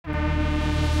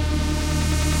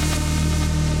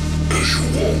As you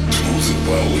walk through the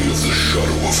valley of the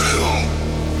shadow of hell,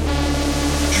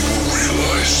 you will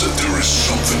realize that there is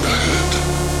something ahead.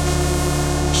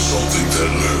 Something that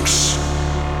lurks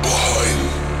behind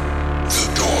the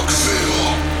dark veil.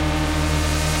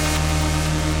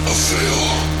 A veil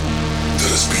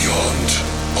that is beyond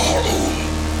our own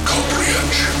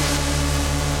comprehension.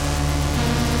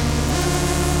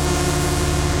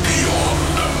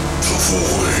 Beyond the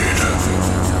void.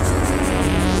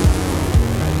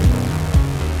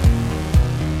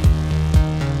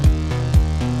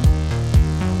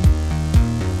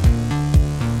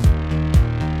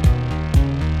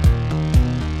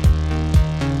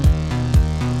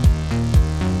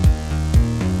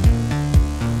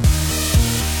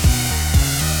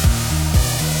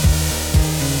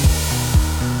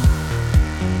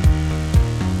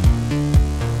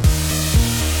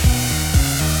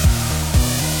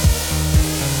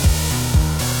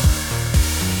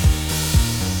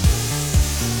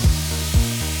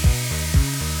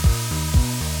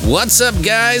 What's up,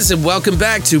 guys, and welcome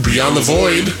back to Beyond the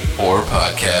Void Horror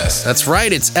Podcast. That's right,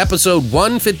 it's episode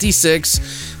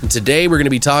 156, and today we're going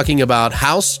to be talking about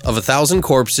House of a Thousand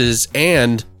Corpses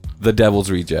and The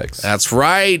Devil's Rejects. That's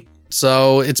right.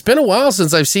 So it's been a while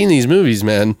since I've seen these movies,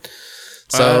 man.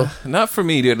 So not for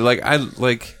me, dude. Like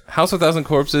House of a Thousand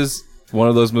Corpses. One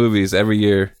of those movies every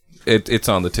year. It's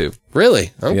on the tube.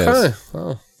 Really? Okay. Yes.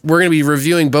 Oh. We're going to be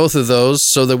reviewing both of those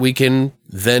so that we can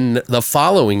then the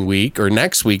following week or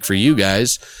next week for you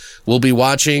guys, we'll be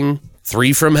watching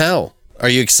 3 from Hell. Are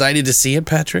you excited to see it,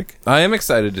 Patrick? I am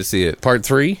excited to see it. Part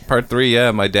 3? Part 3,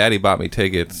 yeah. My daddy bought me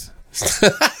tickets.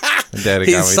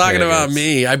 He's talking about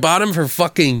me. I bought him for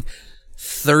fucking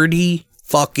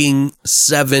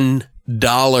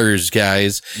 $37,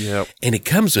 guys. Yep. And it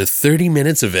comes with 30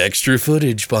 minutes of extra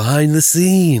footage behind the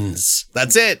scenes.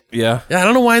 That's it. Yeah. I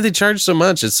don't know why they charge so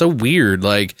much. It's so weird.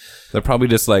 Like, they're probably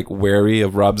just like wary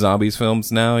of Rob Zombie's films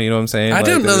now. You know what I'm saying? I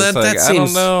don't know that. Like, That seems. I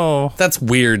don't know. That's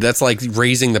weird. That's like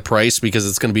raising the price because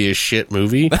it's going to be a shit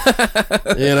movie. You know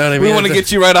what I mean? We want to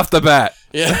get you right off the bat.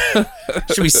 Yeah.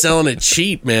 Should be selling it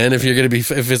cheap, man. If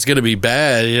it's gonna be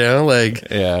bad, you know, like,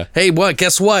 yeah. Hey,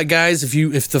 guess what, guys?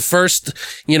 If the first,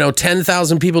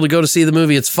 10,000 people to go to see the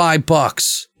movie, it's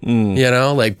 $5. You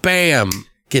know, like, bam,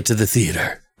 get to the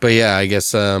theater. But yeah, I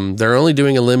guess they're only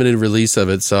doing a limited release of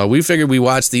it, so we figured we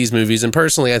watch these movies. And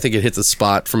personally, I think it hit the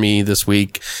spot for me this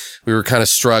week. We were kind of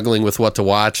struggling with what to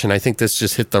watch, and I think this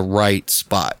just hit the right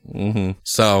spot. Mm-hmm.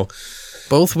 So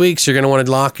both weeks, you're going to want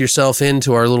to lock yourself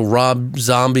into our little Rob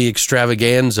Zombie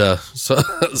extravaganza, so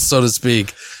to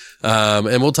speak.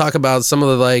 And we'll talk about some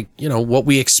of the, what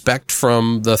we expect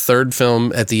from the third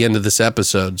film at the end of this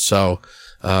episode. So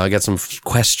I got some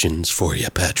questions for you,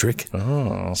 Patrick.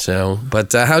 Oh. So,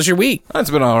 but how's your week?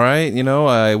 It's been all right.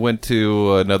 I went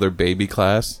to another baby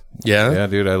class. Yeah? Yeah,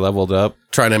 dude, I leveled up.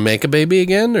 Trying to make a baby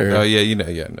again? Or? Oh, yeah,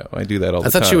 no, I do that all the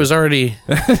time. I thought she was already...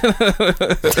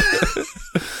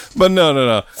 But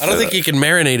no. I don't think you can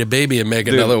marinate a baby and make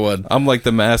another one. I'm like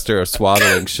the master of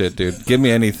swaddling shit, dude. Give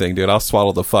me anything, dude. I'll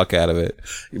swaddle the fuck out of it.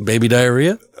 Baby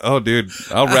diarrhea? Oh, dude.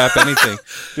 I'll wrap anything.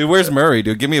 Dude, where's Murray,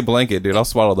 dude? Give me a blanket, dude. I'll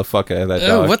swaddle the fuck out of that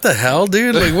dog. What the hell,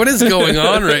 dude? Like, what is going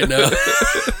on right now?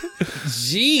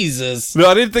 Jesus. No,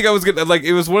 I didn't think I was gonna,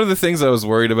 it was one of the things I was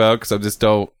worried about because I just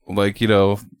don't, I don't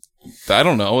know. I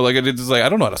don't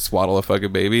know how to swaddle a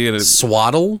fucking baby. And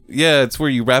Swaddle? Yeah, it's where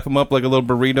you wrap them up like a little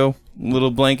burrito, little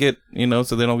blanket,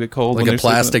 so they don't get cold. Like a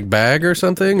plastic bag or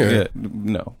something? Or? Yeah,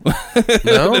 no.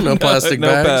 No plastic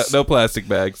bags? No plastic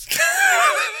bags.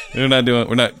 We're not.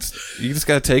 You just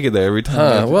gotta take it there every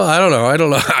time. Well, I don't know.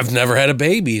 I've never had a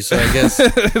baby, so I guess.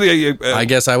 I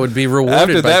guess I would be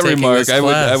rewarded after by that taking remark. this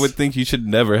class. I would think you should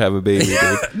never have a baby,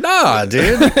 dude. Nah,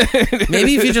 dude.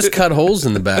 Maybe if you just cut holes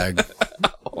in the bag,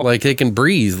 like it can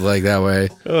breathe like that way.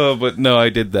 Oh, but no, I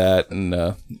did that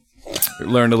and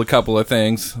learned a couple of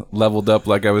things. Leveled up,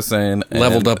 like I was saying.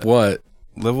 Leveled up what?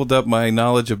 Leveled up my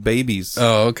knowledge of babies.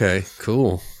 Oh, okay,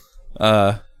 cool.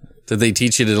 Did they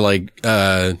teach you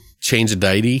to change a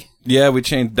diety? Yeah, we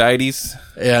changed dieties.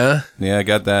 Yeah? Yeah, I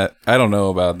got that. I don't know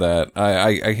about that.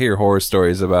 I hear horror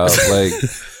stories about,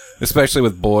 especially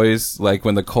with boys,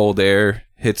 when the cold air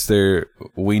hits their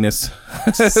weenus,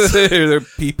 their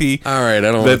pee-pee. All right, I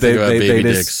don't want to think about baby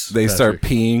dicks. They start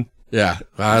peeing. Yeah.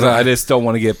 I just don't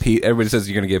want to get pee. Everybody says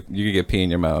you're gonna get pee in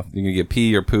your mouth. You're gonna get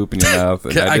pee or poop in your mouth.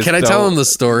 Can I tell them the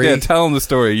story? Yeah, tell them the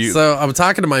story. So I'm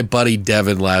talking to my buddy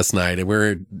Devin last night,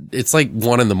 and it's like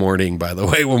 1 a.m, by the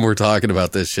way, when we're talking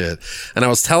about this shit. And I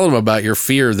was telling him about your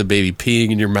fear of the baby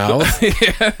peeing in your mouth.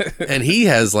 Yeah. And he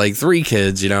has 3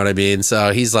 kids, you know what I mean?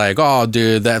 So he's like, oh,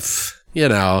 dude, you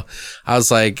know, I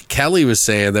was like, Kelly was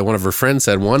saying that one of her friends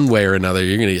said one way or another,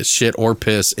 you're going to get shit or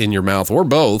piss in your mouth or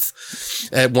both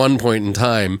at one point in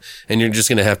time. And you're just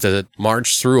going to have to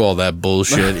march through all that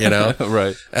bullshit, you know?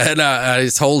 Right. And I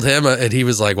told him, and he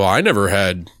was like, well, I never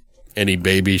had any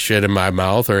baby shit in my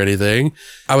mouth or anything.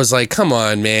 I was like, come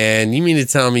on, man. You mean to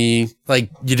tell me, like,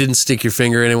 you didn't stick your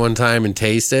finger in it one time and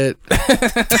taste it?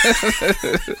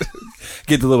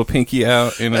 Get the little pinky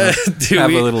out, you know,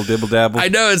 have a little dibble dabble. I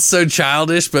know it's so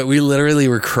childish, but we literally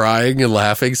were crying and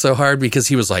laughing so hard because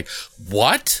he was like,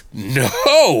 what?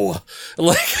 No.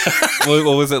 Like,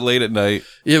 what was it, late at night?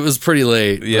 It was pretty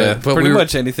late. Yeah. But pretty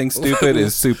much anything stupid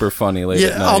is super funny late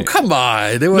at night. Oh, come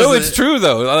on. No, it's true,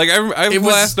 though. Like, I've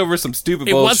laughed over some stupid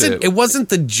bullshit. It wasn't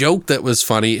the joke that was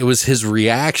funny. It was his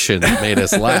reaction that made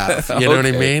us laugh. You know what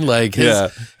I mean? Like,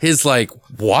 his like,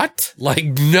 what? Like,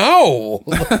 no.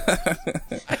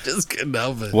 I just couldn't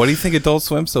help it. What do you think Adult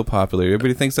Swim's so popular?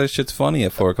 Everybody thinks that shit's funny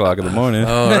at 4 o'clock in the morning.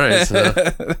 Oh, all right. So,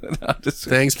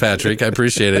 thanks, Patrick. I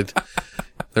appreciate it.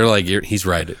 They're like, he's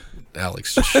right.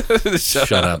 Alex,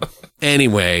 shut up.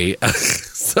 Anyway,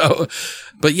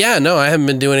 but yeah, no, I haven't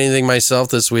been doing anything myself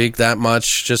this week that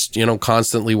much. Just, you know,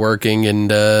 constantly working and,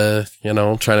 you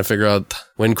know, trying to figure out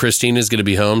when Christina's going to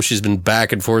be home. She's been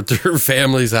back and forth to her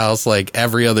family's house like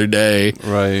every other day.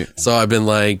 Right. So I've been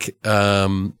like,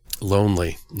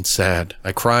 lonely and sad.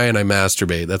 I cry and I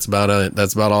masturbate. That's about it.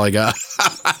 That's about all I got.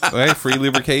 Hey, free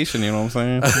lubrication, you know what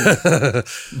I'm saying?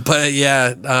 But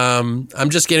yeah,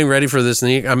 I'm just getting ready for this.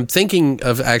 I'm thinking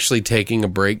of actually taking a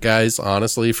break, guys,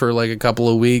 honestly, for like a couple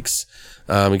of weeks.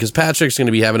 Because Patrick's going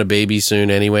to be having a baby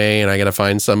soon anyway, and I got to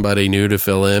find somebody new to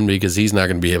fill in because he's not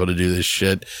going to be able to do this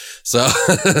shit. So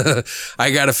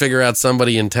I got to figure out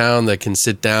somebody in town that can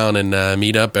sit down and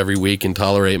meet up every week and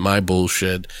tolerate my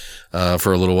bullshit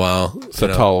for a little while. It's a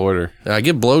tall order. I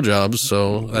get blowjobs,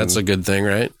 so that's a good thing,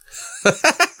 right?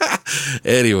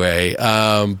 Anyway,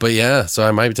 but yeah, so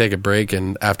I might take a break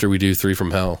and after we do 3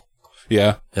 from Hell.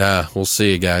 Yeah. Yeah, we'll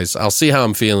see, guys. I'll see how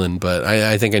I'm feeling, but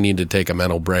I think I need to take a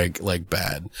mental break, like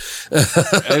bad.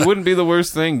 It wouldn't be the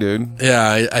worst thing, dude.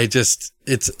 Yeah, I took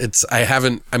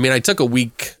a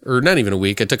week, or not even a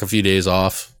week. I took a few days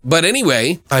off. But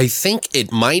anyway, I think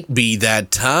it might be that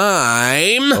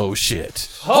time. Oh, shit.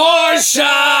 Horse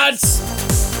shots!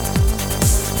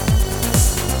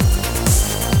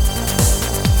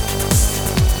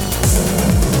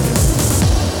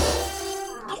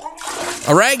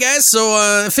 All right, guys. So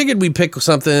I figured we'd pick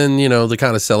something, you know, to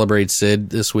kind of celebrate Sid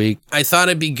this week. I thought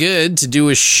it'd be good to do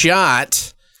a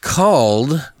shot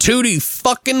called Tutti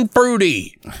Fucking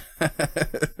Fruity.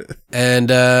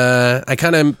 And I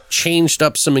kind of changed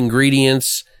up some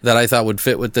ingredients that I thought would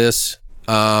fit with this.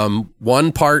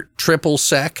 1 part triple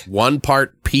sec, 1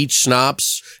 part peach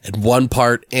schnapps, and 1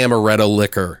 part amaretto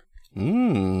liquor.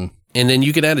 And then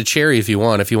you can add a cherry if you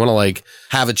want. If you want to like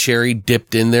have a cherry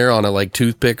dipped in there on a like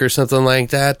toothpick or something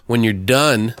like that. When you're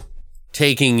done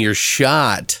taking your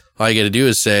shot, all you got to do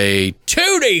is say,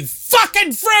 Tutti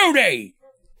Fucking Fruity!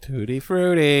 Tutti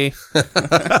Fruity.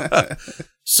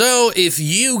 So if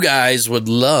you guys would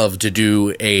love to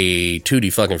do a Tutti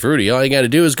Fucking Fruity, all you got to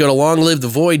do is go to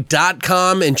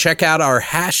longlivethevoid.com and check out our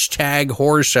hashtag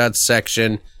horror shots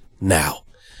section now.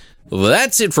 Well,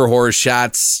 that's it for horror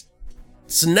shots.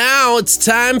 So now it's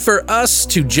time for us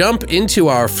to jump into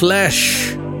our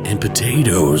flesh and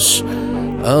potatoes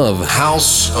of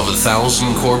House of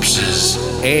 1,000 Corpses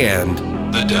and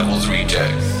The Devil's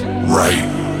Reject. Right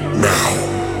now.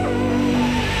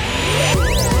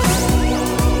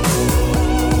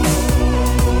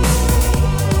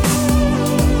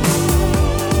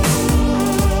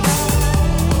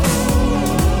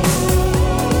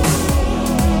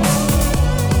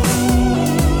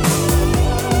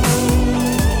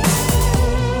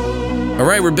 All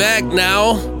right, we're back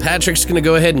now. Patrick's going to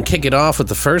go ahead and kick it off with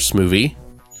the first movie,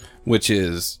 which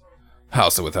is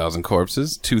House of 1,000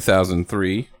 Corpses,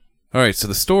 2003. All right, so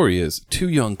the story is 2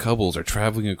 young couples are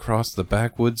traveling across the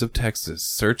backwoods of Texas,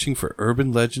 searching for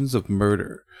urban legends of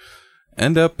murder.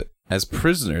 End up as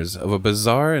prisoners of a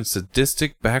bizarre and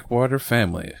sadistic backwater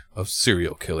family of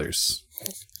serial killers.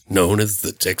 Known as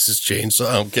the Texas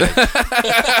Chainsaw.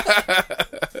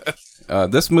 Okay.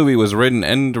 This movie was written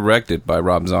and directed by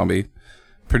Rob Zombie.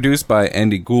 Produced by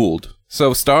Andy Gould.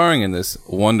 So, starring in this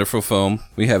wonderful film,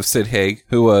 we have Sid Haig,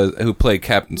 who played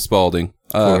Captain Spaulding.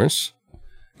 Of course.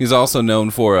 He's also known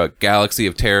for a Galaxy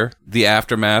of Terror, The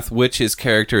Aftermath, which his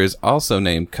character is also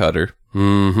named Cutter.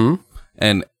 Mm-hmm.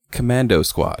 And Commando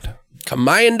Squad.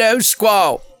 Commando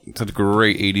Squad. It's a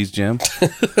great 80s gem.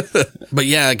 But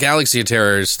yeah, Galaxy of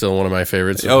Terror is still one of my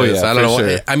favorites. Oh, yeah, I don't know.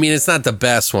 sure. I mean, it's not the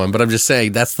best one, but I'm just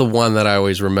saying that's the one that I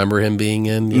always remember him being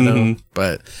in, you know?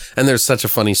 But, and there's such a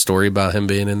funny story about him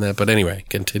being in that. But anyway,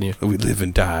 continue. We live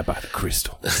and die by the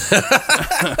crystal.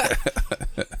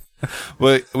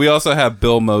 But we also have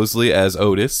Bill Moseley as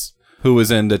Otis, who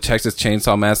was in the Texas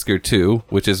Chainsaw Massacre 2,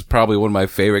 which is probably one of my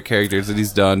favorite characters that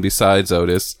he's done besides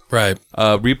Otis. Right.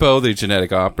 Repo, the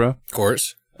Genetic Opera. Of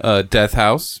course. Death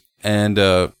House. And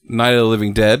Night of the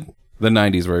Living Dead, the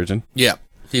 90s version. Yeah.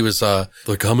 He was,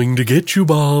 they're coming to get you,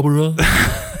 Barbara.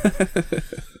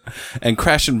 And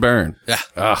Crash and Burn. Yeah.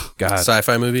 Oh, God.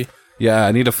 Sci-fi movie. Yeah,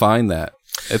 I need to find that.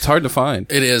 It's hard to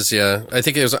find. It is, yeah. I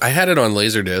think I had it on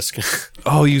Laserdisc.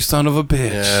 Oh, you son of a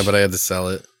bitch. Yeah, but I had to sell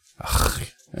it.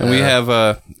 And we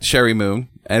have Sherry Moon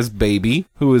as Baby,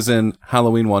 who was in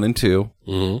Halloween 1 and 2,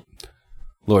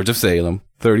 Lords of Salem,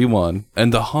 31,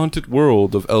 and The Haunted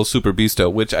World of El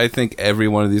Superbeasto, which I think every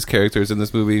one of these characters in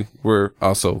this movie were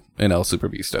also in El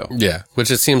Superbeasto. Yeah,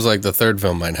 which it seems like the third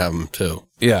film might have them too.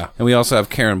 Yeah, and we also have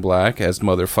Karen Black as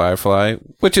Mother Firefly,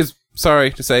 which is,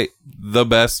 sorry to say, the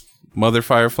best Mother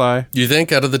Firefly. You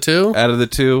think out of the two? Out of the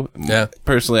two, Yeah.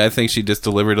 Personally, I think she just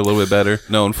delivered a little bit better.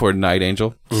 Known for Night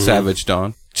Angel, Savage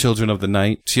Dawn, Children of the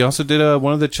Night. She also did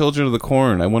one of the Children of the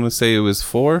Corn. I want to say it was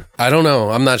 4. I don't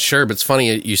know. I'm not sure, but it's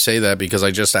funny you say that because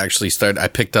I just actually I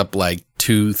picked up like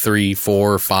 2, 3,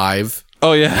 4, 5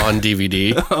 Oh yeah, on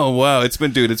DVD. Oh wow, it's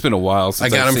been a while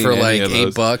since I got I've them seen for like any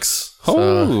of those. $8.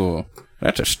 Oh,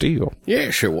 that's a steal.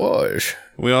 Yes, it was.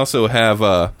 We also have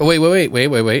Oh,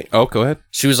 wait. Oh, go ahead.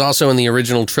 She was also in the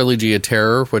original Trilogy of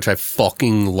Terror, which I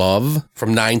fucking love, from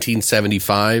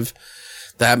 1975.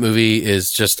 That movie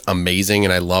is just amazing,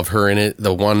 and I love her in it.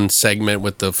 The one segment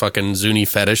with the fucking Zuni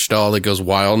fetish doll that goes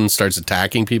wild and starts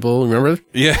attacking people. Remember?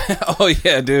 Yeah. Oh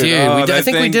yeah, dude. Dude, Oh, I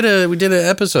think we did an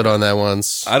episode on that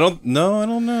once. I don't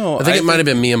know. I think it might have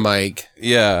been me and Mike,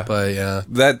 Yeah. but yeah.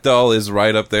 That doll is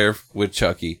right up there with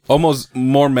Chucky. Almost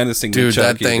more menacing than Dude,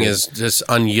 Chucky. that thing is just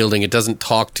unyielding. It doesn't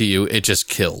talk to you. It just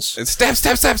kills. It's stab.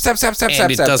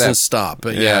 And it doesn't stop.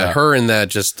 But yeah, her in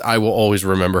that I will always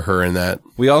remember her in that.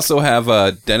 We also have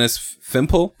Dennis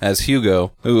Fimple as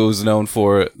Hugo, who was known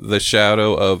for The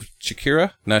Shadow of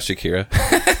Chikara. Not Shakira.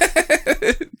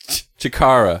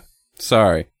 Chikara.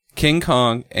 Sorry. King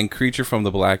Kong and Creature from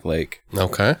the Black Lake.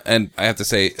 Okay. And I have to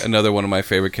say, another one of my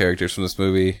favorite characters from this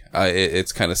movie.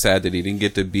 It's kind of sad that he didn't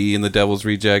get to be in The Devil's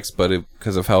Rejects, but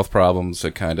because of health problems,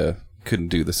 it kind of couldn't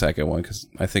do the second one because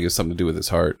I think it's something to do with his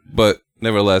heart. But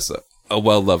nevertheless, a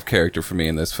well-loved character for me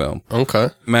in this film.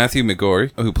 Okay. Matthew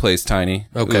McGorry, who plays Tiny.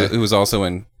 Okay. Who was also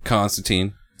in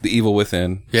Constantine, The Evil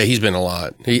Within. Yeah, he's been a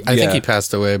lot. I think he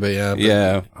passed away, but yeah.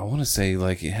 Yeah. I want to say,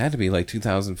 like, it had to be like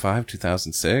 2005,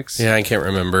 2006. Yeah, I can't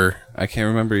remember. I can't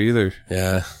remember either.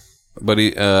 Yeah. But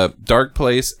he, Dark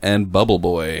Place and Bubble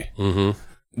Boy. Mm-hmm.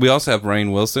 We also have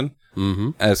Rainn Wilson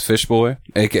as Fish Boy,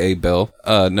 a.k.a. Bill,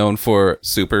 known for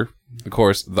Super, of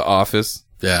course, The Office.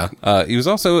 Yeah.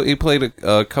 He played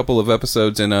a couple of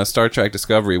episodes in Star Trek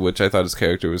Discovery, which I thought his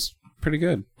character was pretty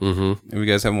good. Mm-hmm. If you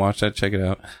guys haven't watched that, check it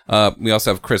out. We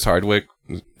also have Chris Hardwick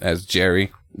as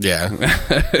Jerry. Yeah.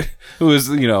 Who is,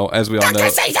 as we all know. Dr.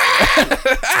 Satan!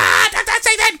 Dr.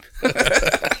 Satan!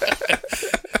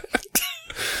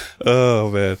 Oh,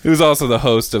 man. He was also the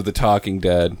host of The Talking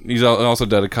Dead. He's also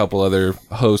done a couple other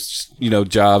hosts,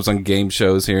 jobs on game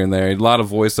shows here and there. A lot of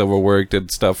voiceover work, did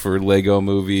stuff for Lego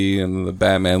Movie and the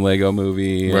Batman Lego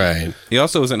Movie. Right. He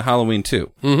also was in Halloween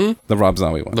 2. Mm-hmm. The Rob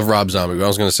Zombie one. The Rob Zombie. I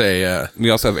was going to say, yeah. We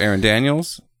also have Aaron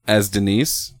Daniels as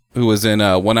Denise, who was in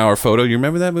 1 Hour Photo. You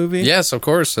remember that movie? Yes, of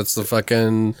course. That's the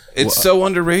fucking... It's so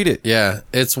underrated. Yeah.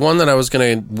 It's one that I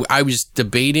was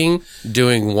debating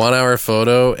doing 1 Hour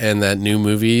Photo and that new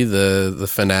movie, The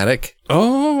Fanatic.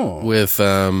 Oh. With,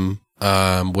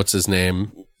 what's his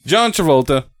name? John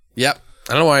Travolta. Yep.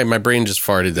 I don't know why my brain just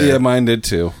farted there. Yeah, mine did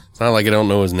too. It's not like I don't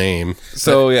know his name.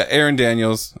 So yeah, Aaron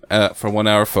Daniels for 1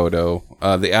 Hour Photo.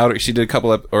 She did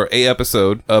a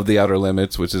episode of The Outer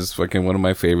Limits, which is fucking one of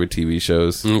my favorite TV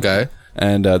shows. Okay.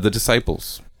 And The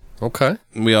Disciples. Okay.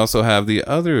 We also have the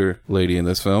other lady in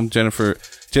this film, Jennifer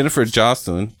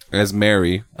Jocelyn as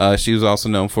Mary. She was also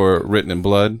known for Written in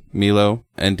Blood, Milo,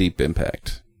 and Deep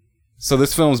Impact. So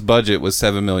this film's budget was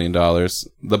 $7 million.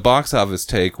 The box office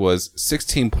take was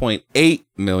 $16.8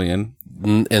 million.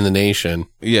 In the nation.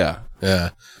 Yeah. Yeah.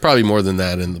 Probably more than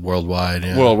that in the worldwide.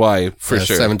 Yeah. Worldwide, for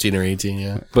sure. 17 or 18,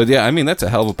 yeah. But yeah, I mean, that's a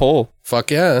hell of a poll. Fuck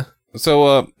yeah.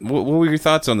 So, what were your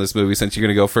thoughts on this movie? Since you're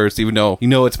gonna go first, even though you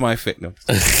know it's my favorite. No.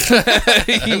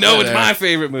 It's my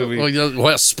favorite movie.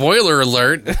 Well, spoiler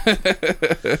alert.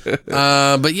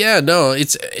 But yeah, no,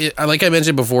 like I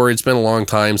mentioned before, it's been a long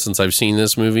time since I've seen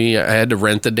this movie. I had to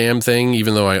rent the damn thing,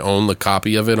 even though I own the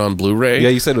copy of it on Blu-ray. Yeah,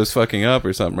 you said it was fucking up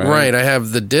or something, right? Right. I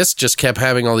have the disc just kept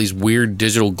having all these weird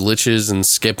digital glitches and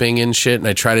skipping and shit, and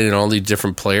I tried it in all these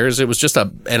different players. It was just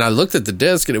and I looked at the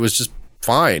disc and it was just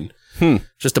fine.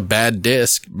 Just a bad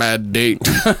disc, bad date,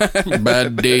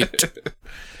 bad date.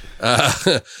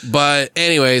 But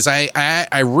anyways,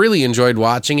 I really enjoyed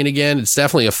watching it again. It's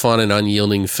definitely a fun and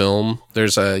unyielding film.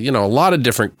 There's a lot of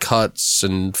different cuts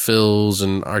and fills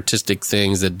and artistic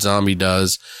things that Zombie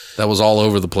does that was all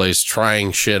over the place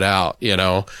trying shit out,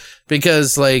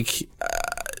 because like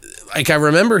I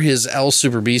remember his El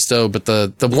Super Beasto, but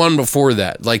the one before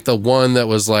that, like the one that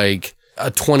was like a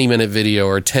 20-minute video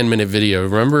or a 10-minute video.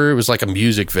 Remember? It was like a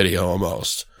music video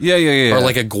almost. Yeah. Or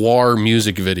like a Gwar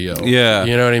music video. Yeah.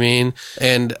 You know what I mean?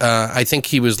 And I think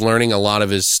he was learning a lot of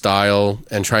his style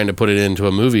and trying to put it into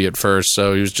a movie at first.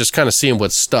 So he was just kind of seeing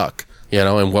what stuck,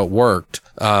 and what worked.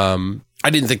 I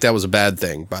didn't think that was a bad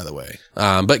thing, by the way.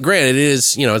 But granted, it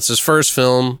is, it's his first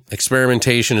film.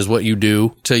 Experimentation is what you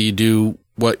do till you do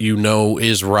what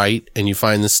is right, and you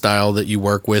find the style that you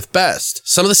work with best.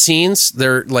 Some of the scenes,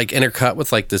 they're like intercut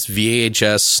with like this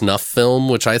VHS snuff film,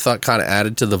 which I thought kind of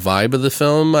added to the vibe of the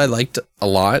film. I liked a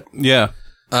lot. Yeah.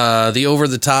 The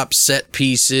over-the-top set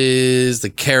pieces, the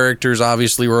characters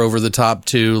obviously were over the top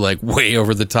too, like way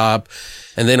over the top,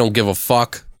 and they don't give a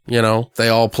fuck. They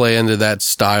all play into that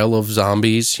style of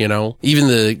zombies,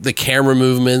 even the camera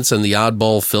movements and the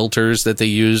oddball filters that they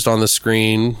used on the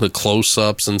screen, the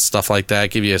close-ups and stuff like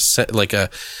that give you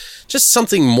just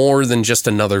something more than just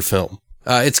another film.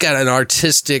 It's got an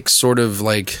artistic sort of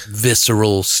like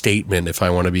visceral statement, if I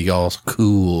want to be all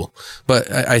cool,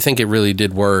 but I think it really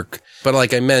did work. But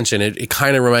like I mentioned, it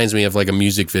kind of reminds me of like a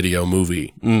music video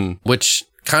movie, which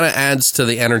kind of adds to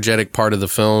the energetic part of the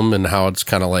film and how it's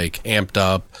kind of like amped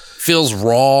up. Feels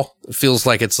raw. Feels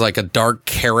like it's like a dark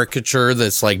caricature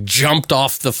that's like jumped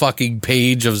off the fucking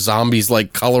page of Zombie's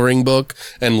like coloring book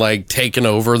and like taken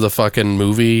over the fucking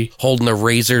movie, holding a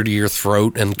razor to your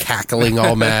throat and cackling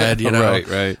all mad,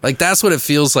 Right. Like that's what it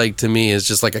feels like to me, is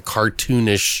just like a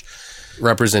cartoonish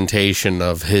representation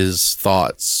of his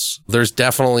thoughts. There's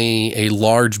definitely a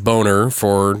large boner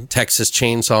for Texas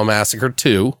Chainsaw Massacre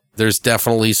 2. There's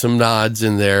definitely some nods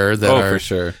in there that are, for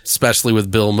sure, especially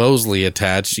with Bill Moseley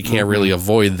attached. You can't really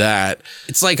avoid that.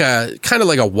 It's like a kind of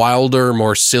like a wilder,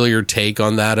 more sillier take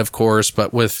on that, of course,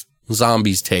 but with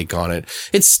Zombie's take on it.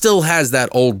 It still has that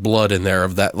old blood in there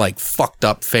of that like fucked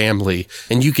up family,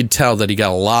 and you could tell that he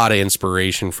got a lot of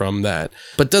inspiration from that.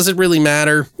 But does it really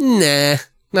matter? Nah,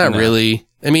 not really.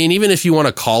 I mean, even if you want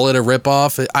to call it a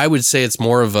ripoff, I would say it's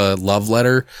more of a love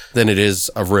letter than it is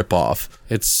a ripoff.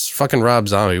 It's fucking Rob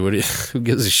Zombie. Who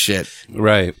gives a shit?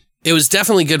 Right. It was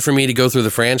definitely good for me to go through the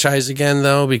franchise again,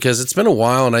 though, because it's been a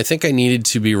while, and I think I needed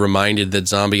to be reminded that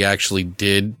Zombie actually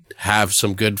did have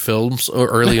some good films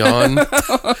early on.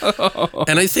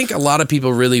 And I think a lot of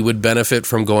people really would benefit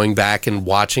from going back and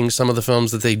watching some of the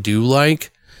films that they do like,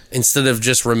 instead of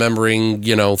just remembering,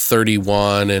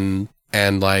 31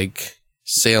 and like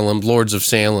Salem, Lords of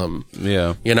Salem.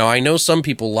 Yeah. I know some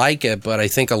people like it, but I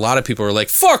think a lot of people are like,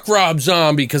 fuck Rob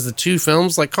Zombie, because the two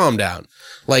films, like, calm down.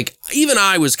 Like, even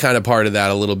I was kind of part of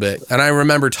that a little bit. And I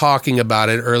remember talking about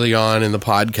it early on in the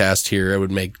podcast here. I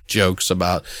would make jokes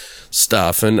about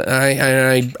stuff. And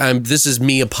I'm this is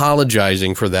me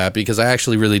apologizing for that, because I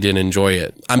actually really did enjoy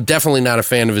it. I'm definitely not a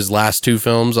fan of his last two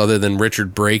films, other than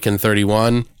Richard Brake and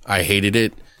 31. I hated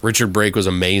it. Richard Brake was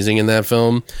amazing in that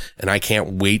film, and I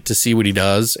can't wait to see what he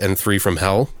does in 3 from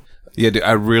Hell. Yeah, dude,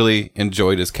 I really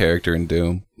enjoyed his character in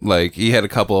Doom. Like, he had a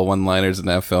couple of one-liners in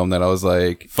that film that I was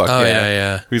like, fuck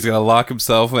yeah. He's gonna lock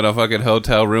himself in a fucking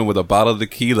hotel room with a bottle of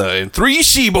tequila and 3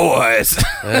 she-boys!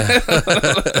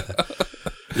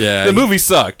 Yeah. The movie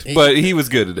sucked, but he was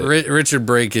good at it. Richard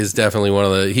Brake is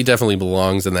definitely he definitely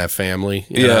belongs in that family.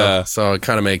 You know? So it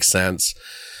kind of makes sense.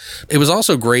 It was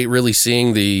also great really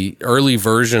seeing the early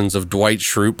versions of Dwight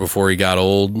Schrute before he got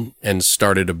old and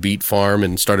started a beet farm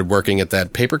and started working at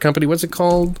that paper company. What's it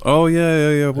called? Oh,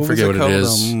 yeah. I forget what it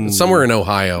is. It's somewhere in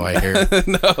Ohio, I hear.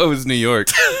 No, it was New York.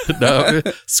 No,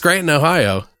 Scranton,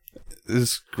 Ohio.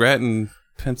 It's Scranton,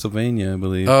 Pennsylvania, I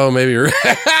believe. Oh, maybe.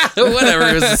 Whatever.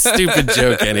 It was a stupid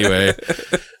joke anyway.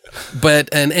 But,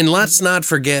 and let's not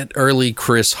forget early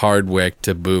Chris Hardwick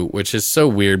to boot, which is so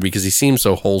weird because he seems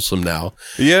so wholesome now.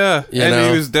 Yeah. You and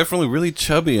know? he was definitely really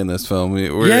chubby in this film.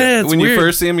 It's when weird. you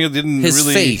first see him, you didn't His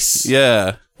really... face.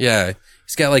 Yeah. Yeah.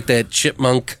 He's got like that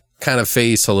chipmunk kind of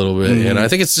face a little bit. I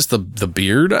think it's just the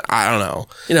beard. I don't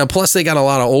know. Plus they got a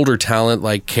lot of older talent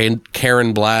like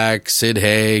Karen Black, Sid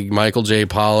Haig, Michael J.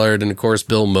 Pollard, and of course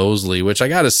Bill Moseley, which I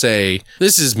gotta say,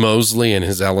 this is Moseley in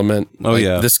his element. Oh,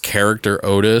 yeah. This character,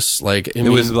 Otis, it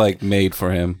was like made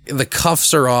for him. The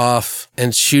cuffs are off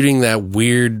and shooting that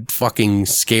weird fucking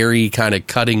scary kind of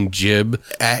cutting jib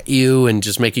at you and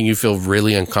just making you feel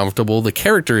really uncomfortable. The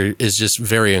character is just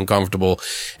very uncomfortable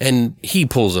and he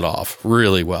pulls it off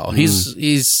really well.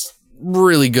 He's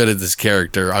really good at this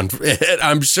character.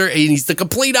 I'm sure he's the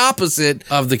complete opposite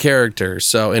of the character.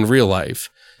 So in real life.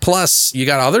 Plus, you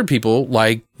got other people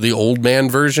like the old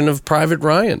man version of Private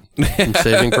Ryan from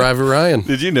Saving Private Ryan.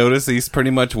 Did you notice he's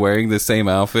pretty much wearing the same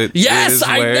outfit? Yes,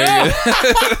 I know.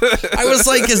 I was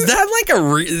like, is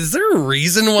there a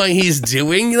reason why he's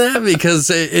doing that?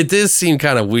 Because it does seem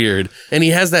kind of weird. And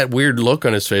he has that weird look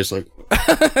on his face like,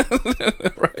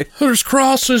 right. There's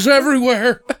crosses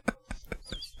everywhere.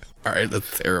 All right,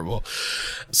 that's terrible.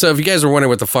 So if you guys are wondering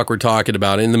what the fuck we're talking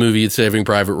about, in the movie Saving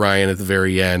Private Ryan, at the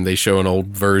very end, they show an old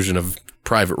version of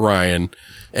Private Ryan,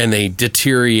 and they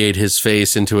deteriorate his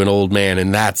face into an old man,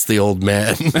 and that's the old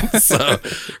man. So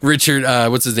Richard,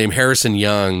 what's his name? Harrison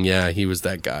Young. Yeah, he was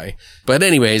that guy. But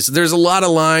anyways, there's a lot of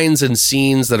lines and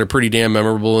scenes that are pretty damn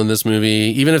memorable in this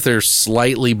movie. Even if they're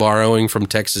slightly borrowing from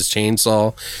Texas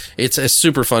Chainsaw, it's a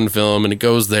super fun film, and it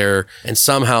goes there and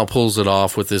somehow pulls it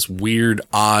off with this weird,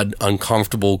 odd,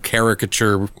 uncomfortable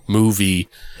caricature movie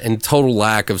and total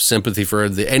lack of sympathy for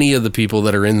any of the people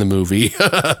that are in the movie,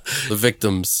 the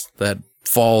victims that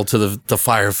fall to the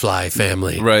Firefly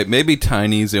family. Right. Maybe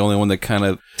Tiny's the only one that kind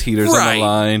of teeters on the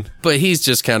line. But he's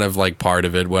just kind of like part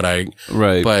of it.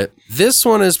 Right. But this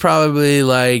one is probably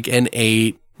like an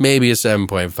 8, maybe a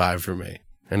 7.5 for me.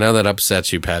 I know that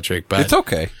upsets you, Patrick, but it's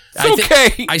okay.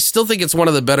 I still think it's one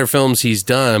of the better films he's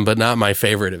done, but not my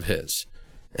favorite of his.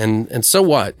 And so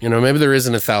what? Maybe there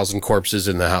isn't 1,000 corpses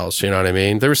in the house. You know what I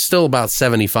mean? There's still about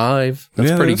 75.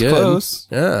 That's pretty good. Close.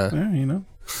 Yeah.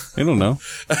 I don't know.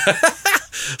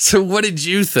 So what did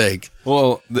you think?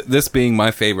 Well, this being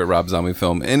my favorite Rob Zombie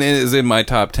film, and it is in my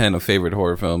top 10 of favorite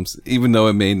horror films, even though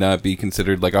it may not be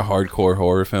considered like a hardcore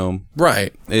horror film.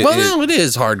 Right. It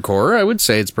is hardcore. I would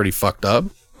say it's pretty fucked up.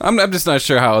 I'm just not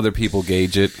sure how other people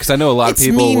gauge it, because I know a lot of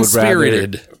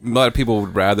people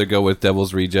would rather go with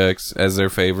Devil's Rejects as their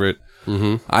favorite.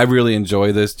 Mm-hmm. I really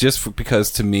enjoy this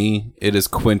because to me it is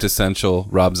quintessential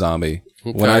Rob Zombie.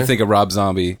 Okay. When I think of Rob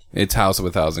Zombie, it's House of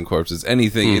 1,000 Corpses.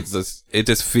 Anything, it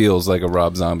just feels like a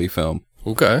Rob Zombie film.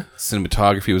 Okay.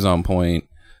 Cinematography was on point.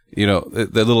 The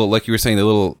little, like you were saying,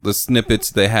 the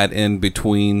snippets they had in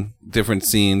between different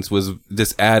scenes was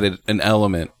just added an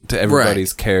element to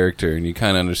everybody's character, and you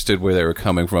kind of understood where they were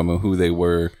coming from and who they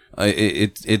were.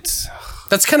 It's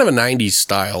that's kind of a 90s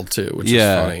style too, which is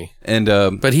funny. And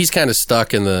but he's kind of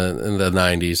stuck in the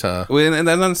 90s, huh? And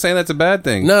I'm not saying that's a bad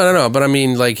thing. No. But I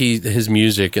mean, like his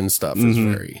music and stuff is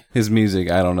very. His music,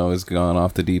 I don't know, is gone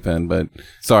off the deep end. But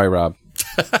sorry, Rob.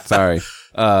 Sorry.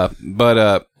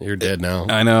 But you're dead now.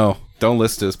 I know. Don't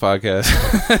listen to this podcast.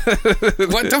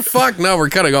 What the fuck? No, we're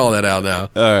cutting all that out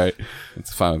now. All right.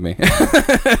 It's fine with me.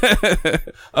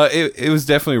 It was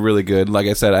definitely really good. Like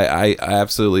I said, I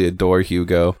absolutely adore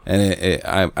Hugo, and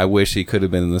I wish he could have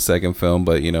been in the second film,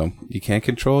 but you can't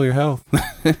control your health.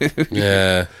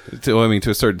 Yeah. To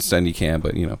a certain extent you can,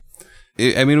 but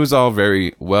it was all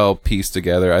very well pieced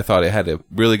together. I thought it had a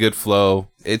really good flow.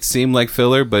 It seemed like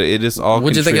filler, but it is all. What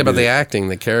did you think about the acting,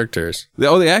 the characters?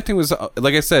 The acting was,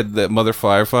 like I said, that Mother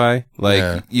Firefly.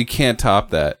 You can't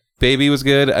top that. Baby was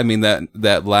good. I mean,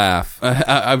 that laugh.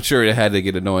 I'm sure it had to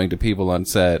get annoying to people on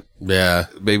set. Yeah.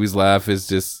 Baby's laugh is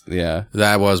just, yeah.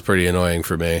 That was pretty annoying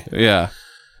for me. Yeah.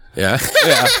 Yeah?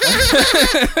 Yeah.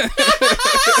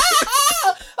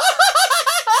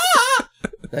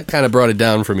 That kind of brought it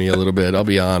down for me a little bit, I'll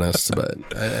be honest. But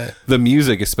the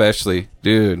music especially,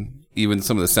 dude, even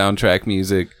some of the soundtrack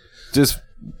music, just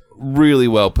really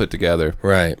well put together.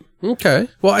 Right. Okay.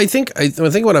 Well, I think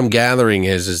what I'm gathering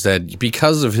is that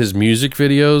because of his music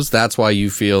videos, that's why you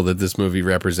feel that this movie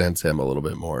represents him a little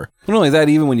bit more. Not only that,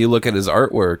 even when you look at his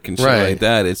artwork and shit like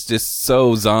that, it's just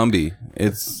so zombie.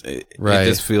 It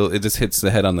just hits the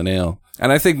head on the nail.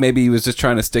 And I think maybe he was just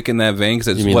trying to stick in that vein.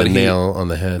 Cause you mean the nail on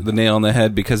the head? The nail on the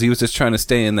head, because he was just trying to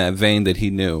stay in that vein that he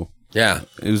knew. Yeah.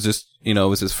 It was just, it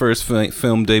was his first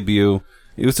film debut.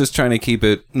 He was just trying to keep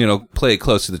it, play it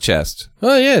close to the chest.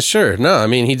 Oh, yeah, sure. No, I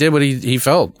mean, he did what he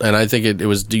felt, and I think it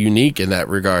was unique in that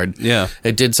regard. Yeah.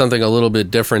 It did something a little bit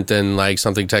different than, like,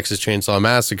 something Texas Chainsaw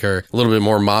Massacre, a little bit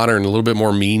more modern, a little bit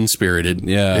more mean-spirited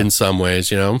in some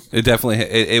ways, It definitely,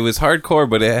 it was hardcore,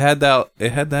 but it had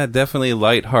that definitely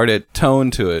light-hearted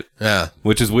tone to it. Yeah.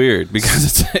 Which is weird,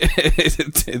 because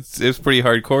it's pretty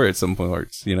hardcore at some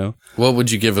points, What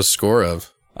would you give a score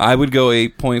of? I would go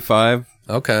 8.5.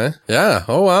 Okay. Yeah.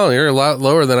 Oh, wow. You're a lot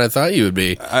lower than I thought you would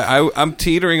be. I'm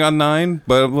teetering on 9,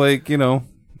 but like,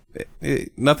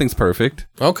 nothing's perfect.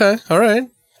 Okay. All right.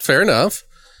 Fair enough.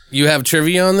 You have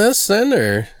trivia on this then,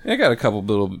 or? I got a couple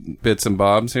little bits and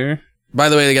bobs here. By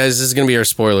the way, guys, this is going to be our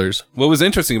spoilers. What was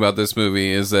interesting about this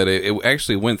movie is that it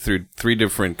actually went through 3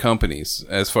 different companies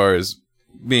as far as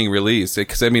being released,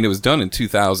 because it was done in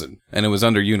 2000 and it was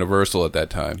under Universal at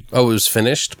that time. Oh, it was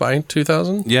finished by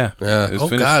 2000? Yeah. Oh,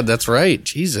 finished. God, that's right.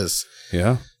 Jesus.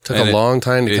 Yeah. Took a long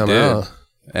time to come out.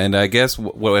 And I guess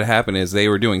what would happen is they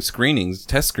were doing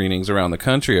test screenings around the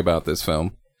country about this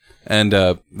film. And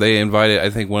they invited,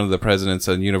 I think, one of the presidents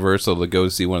of Universal to go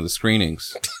see one of the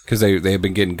screenings because they had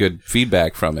been getting good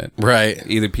feedback from it. Right.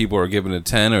 Either people were giving it a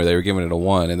 10 or they were giving it a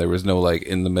 1, and there was no, like,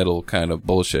 in the middle kind of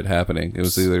bullshit happening. It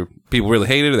was either people really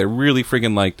hated it or they really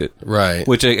freaking liked it. Right.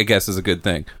 Which I guess is a good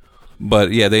thing.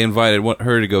 But, yeah, they invited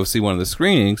her to go see one of the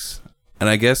screenings, and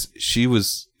I guess she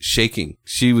was shaking.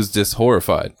 She was just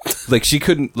horrified. Like, she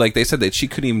couldn't, like, they said that she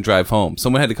couldn't even drive home.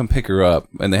 Someone had to come pick her up,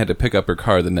 and they had to pick up her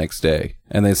car the next day.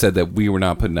 And they said that we were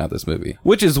not putting out this movie.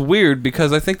 Which is weird,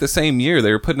 because I think the same year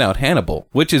they were putting out Hannibal,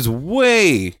 which is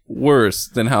way worse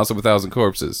than House of a Thousand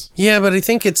Corpses. Yeah, but I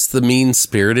think it's the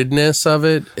mean-spiritedness of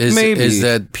it is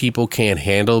that people can't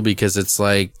handle, because it's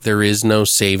like there is no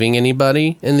saving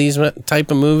anybody in these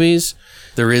type of movies.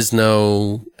 There is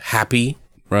no happy.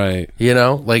 Right.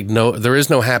 There is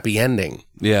no happy ending.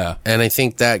 Yeah. And I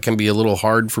think that can be a little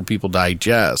hard for people to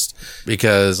digest,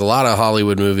 because a lot of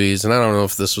Hollywood movies, and I don't know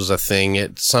if this was a thing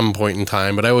at some point in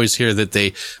time, but I always hear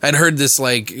that I'd heard this,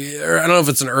 like, I don't know if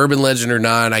it's an urban legend or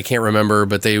not, I can't remember,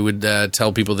 but they would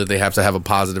tell people that they have to have a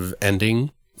positive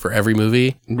ending for every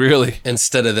movie. Really?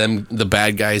 Instead of the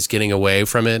bad guys getting away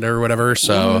from it or whatever.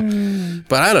 So,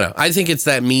 but I don't know. I think it's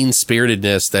that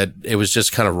mean-spiritedness that it was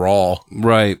just kind of raw.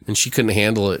 Right. And she couldn't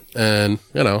handle it. And,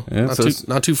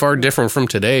 not too far different from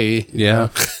today. Yeah.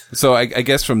 So I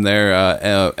guess from there,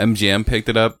 MGM picked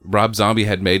it up. Rob Zombie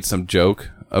had made some joke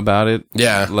about it.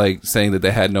 Yeah. Like saying that they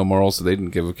had no morals, so they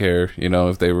didn't give a care,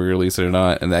 if they were released it or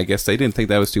not. And I guess they didn't think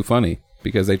that was too funny,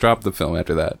 because they dropped the film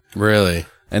after that. Really?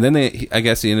 And then I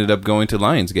guess he ended up going to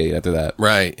Lionsgate after that.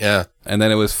 Right, yeah. And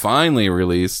then it was finally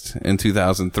released in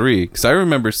 2003. Because I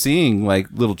remember seeing, like,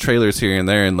 little trailers here and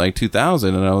there in, like,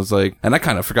 2000. And I was like, and I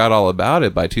kind of forgot all about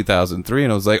it by 2003.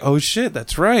 And I was like, oh, shit,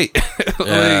 that's right.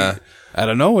 Yeah. Out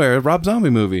of nowhere, a Rob Zombie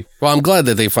movie. Well, I'm glad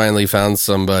that they finally found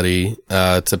somebody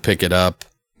to pick it up.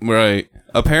 Right.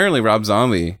 Apparently, Rob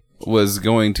Zombie was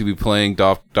going to be playing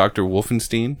Dr.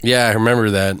 Wolfenstein. Yeah, I remember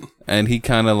that. And he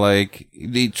kind of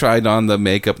he tried on the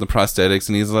makeup, the prosthetics,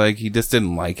 and he's like, he just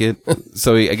didn't like it.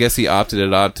 So I guess he opted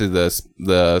it out to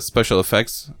the special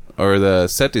effects, or the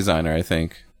set designer, I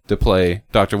think, to play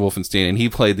Dr. Wolfenstein. And he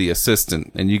played the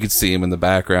assistant, and you could see him in the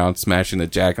background smashing the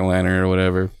jack-o'-lantern or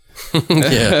whatever.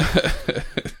 Yeah.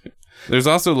 There's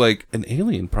also, like, an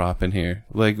alien prop in here.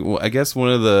 Like, I guess one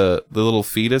of the little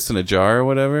fetus in a jar or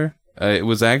whatever. It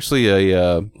was actually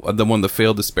the one of the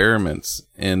failed experiments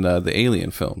in the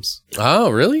Alien films. Oh,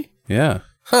 really? Yeah.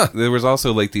 Huh. There was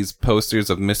also, like, these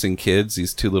posters of missing kids,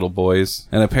 these 2 little boys.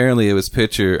 And apparently it was a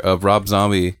picture of Rob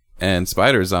Zombie and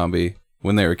Spider Zombie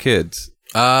when they were kids.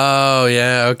 Oh,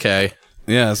 yeah, okay.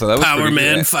 Yeah, so that was Power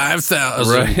Man good.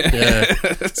 5000. Right. Yeah.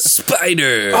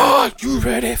 Spider. Oh, you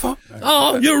ready for?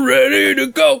 Oh, you ready to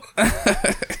go?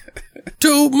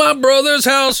 To my brother's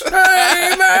house.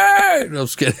 Hey, man! I'm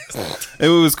just kidding.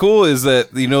 And what was cool is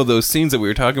that, those scenes that we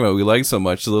were talking about, we liked so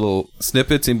much, the little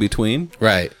snippets in between.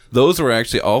 Right. Those were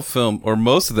actually all filmed, or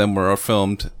most of them were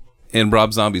filmed in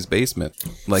Rob Zombie's basement.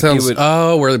 Like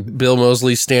where Bill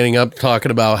Moseley's standing up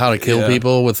talking about how to kill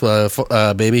people with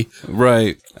a baby.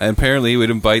 Right. And apparently he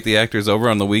would invite the actors over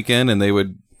on the weekend, and they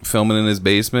would film it in his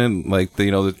basement, like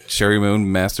the Sherry Moon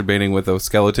masturbating with a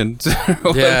skeleton or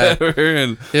whatever.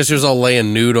 And she was all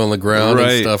laying nude on the ground right.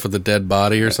 and stuff with a dead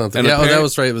body or something. And that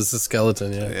was right. It was the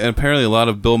skeleton. Yeah. And apparently, a lot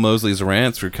of Bill Moseley's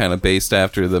rants were kind of based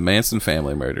after the Manson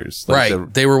family murders. Like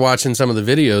right. They were watching some of the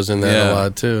videos in that a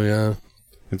lot too. Yeah.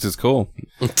 It's just cool.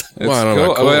 Well, I don't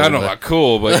know. Cool, I don't know about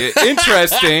cool, but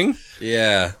interesting.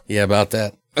 Yeah. Yeah. About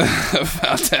that.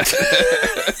 About that.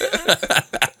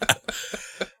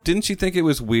 Didn't you think it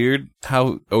was weird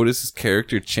how Otis's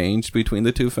character changed between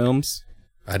the two films?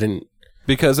 I didn't.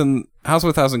 Because in House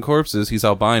of a Thousand Corpses, he's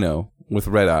albino with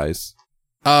red eyes.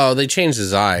 Oh, they changed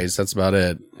his eyes. That's about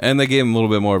it. And they gave him a little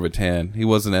bit more of a tan. He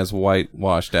wasn't as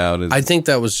whitewashed out as... I think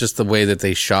that was just the way that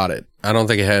they shot it. I don't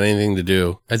think it had anything to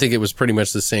do. I think it was pretty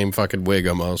much the same fucking wig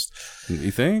almost.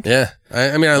 You think? Yeah.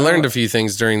 I mean, I learned a few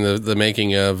things during the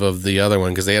making of the other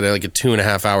one because they had like a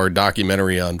 2.5 hour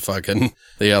documentary on fucking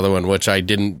the other one, which I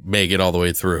didn't make it all the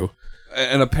way through.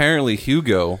 And apparently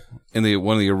Hugo, in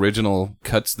one of the original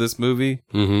cuts of this movie,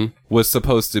 was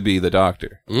supposed to be the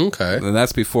Doctor. Okay. And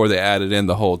that's before they added in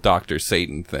the whole Dr.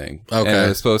 Satan thing. Okay.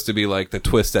 And it's supposed to be like the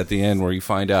twist at the end where you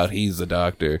find out he's the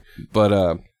Doctor. But,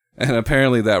 and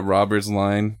apparently that Roberts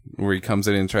line where he comes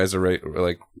in and tries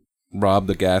to rob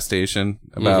the gas station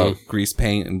about grease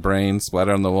paint and brains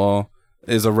splattered on the wall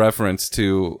is a reference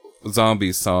to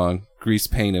Zombie's song, Grease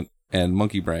Paint and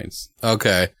Monkey Brains.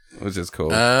 Okay. Which is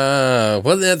cool.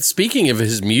 Speaking of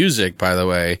his music, by the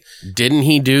way, didn't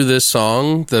he do this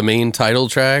song, the main title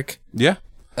track? Yeah.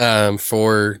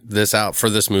 For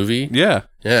this movie? Yeah.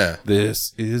 Yeah.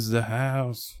 This is the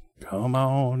house. Come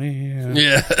on in.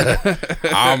 Yeah.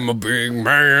 I'm a big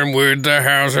man with the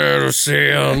house out of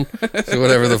sin. So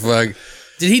whatever the fuck.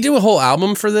 Did he do a whole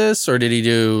album for this, or did he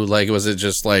do was it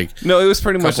just like? No, it was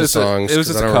pretty much just songs. It was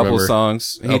just a couple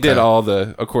songs. He did all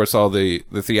the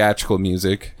theatrical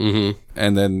music, and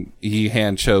then he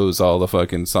hand chose all the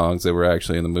fucking songs that were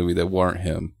actually in the movie that weren't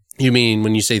him. You mean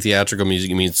when you say theatrical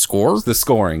music, you mean score? The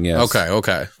scoring, yes.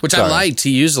 Okay. Which I liked. He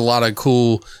used a lot of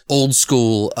cool old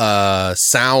school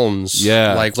sounds.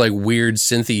 Yeah, like weird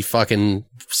synthy fucking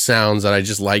sounds that I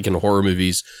just like in horror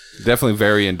movies. Definitely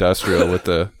very industrial with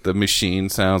the machine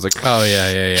sounds like. Oh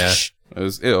yeah.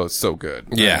 It was so good.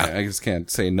 Yeah, I just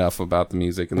can't say enough about the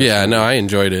music. I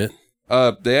enjoyed it.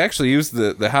 They actually used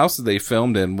the house that they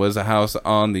filmed in was a house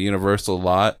on the Universal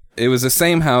lot. It was the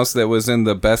same house that was in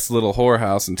the Best Little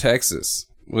Whorehouse in Texas,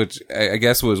 which I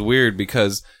guess was weird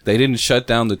because they didn't shut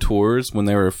down the tours when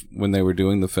they were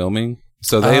doing the filming.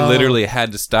 So they literally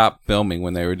had to stop filming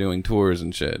when they were doing tours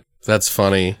and shit. That's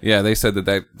funny. Yeah, they said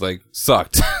that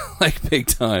sucked like big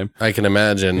time. I can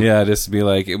imagine. Yeah, just to be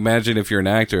like, imagine if you're an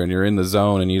actor and you're in the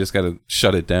zone and you just got to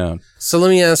shut it down. So let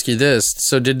me ask you this.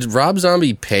 So did Rob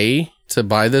Zombie pay to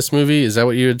buy this movie? Is that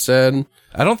what you had said?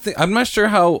 I'm not sure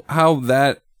how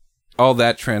all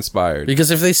that transpired. Because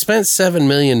if they spent $7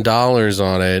 million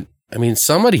on it, I mean,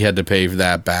 somebody had to pay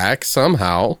that back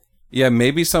somehow. Yeah,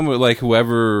 maybe someone like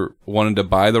whoever wanted to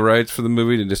buy the rights for the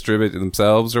movie to distribute it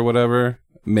themselves or whatever,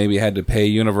 maybe had to pay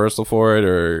Universal for it.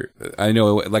 Or I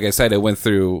know, like I said, it went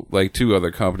through like 2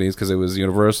 other companies because it was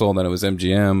Universal and then it was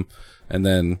MGM and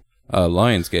then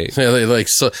Lionsgate. Yeah,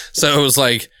 so it was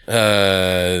like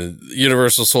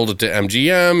Universal sold it to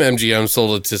MGM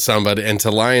sold it to somebody and to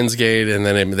Lionsgate, and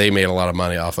then they made a lot of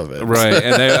money off of it. Right,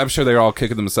 and I'm sure they're all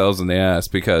kicking themselves in the ass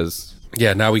because...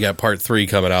 Yeah, now we got part 3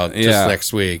 coming out just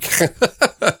next week.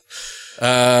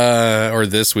 Or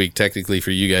this week, technically,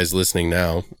 for you guys listening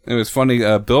now. It was funny.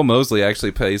 Bill Moseley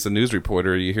actually plays the news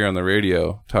reporter you hear on the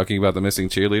radio talking about the missing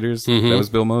cheerleaders. That was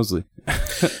Bill Moseley.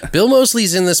 Bill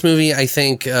Moseley's in this movie, I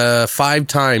think, 5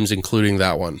 times, including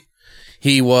that one.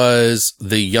 He was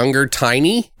the younger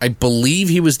Tiny. I believe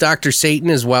he was Dr. Satan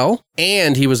as well.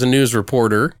 And he was a news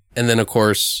reporter. And then, of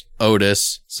course,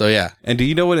 Otis. So, yeah. And do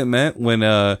you know what it meant when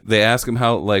they asked him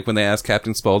when they asked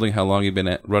Captain Spaulding how long he'd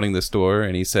been running the store?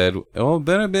 And he said,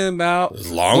 been about...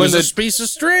 As long as a piece of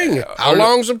string. How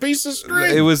long's a piece of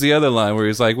string? It was the other line where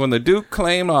he's like, when the Duke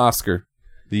claimed Oscar.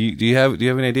 Do you have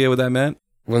any idea what that meant?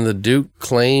 When the Duke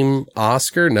claimed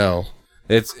Oscar? No.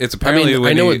 It's apparently...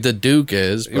 I know what the Duke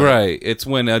is. But... Right. It's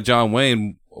when John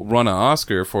Wayne won an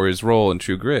Oscar for his role in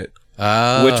True Grit.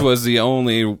 Which was the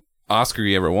only Oscar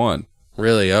he ever won.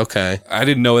 Really? Okay. I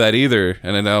didn't know that either.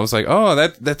 And then I was like,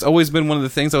 that's always been one of the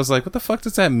things I was like, what the fuck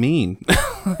does that mean?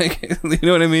 You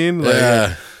know what I mean?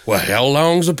 Like, well, how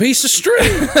long's a piece of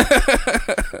string?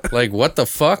 Like, what the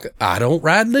fuck? I don't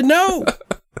rightly know.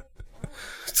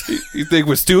 You think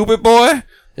we're stupid, boy?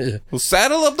 Yeah. Well,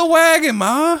 saddle up the wagon,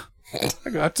 Ma. I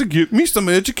got to get me some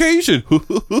education.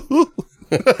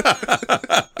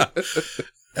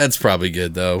 That's probably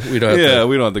good, though. We don't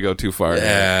have to go too far.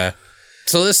 Yeah.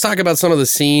 So let's talk about some of the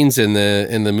scenes in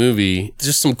the movie.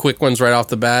 Just some quick ones right off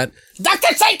the bat.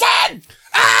 Dr. Satan!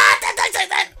 Dr.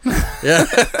 Satan! Yeah.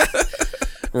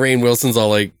 Rainn Wilson's all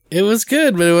like, it was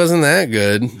good, but it wasn't that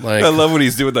good. Like, I love when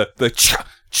he's doing the cha,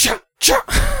 cha,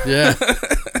 cha. Yeah.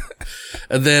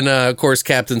 And then, of course,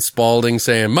 Captain Spaulding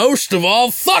saying, most of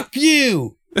all, fuck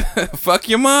you! Fuck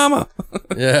your mama.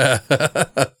 Yeah.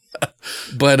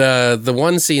 But the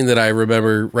one scene that I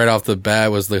remember right off the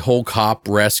bat was the whole cop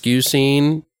rescue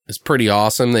scene. It's pretty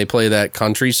awesome. They play that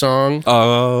country song.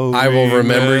 Oh, I will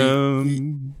remember.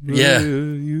 Yeah.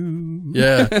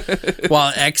 Yeah.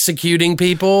 While executing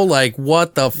people. Like,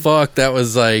 what the fuck? That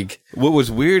was like. What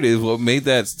was weird is what made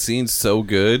that scene so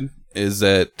good is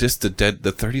that just the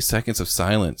 30 seconds of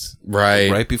silence.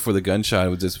 Right before the gunshot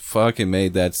was just fucking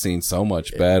made that scene so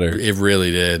much better. It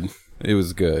really did. It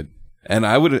was good. And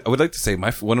I would like to say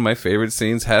one of my favorite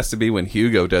scenes has to be when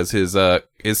Hugo does his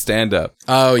stand up.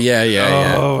 Oh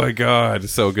yeah. Oh my god,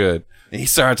 so good. And he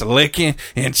starts licking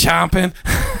and chomping.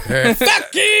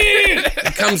 Fuck you!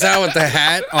 He comes out with the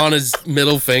hat on his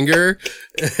middle finger,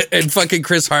 and fucking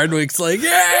Chris Hardwick's like,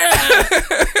 yeah.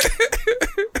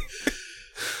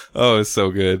 Oh, it's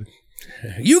so good.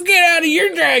 You get out of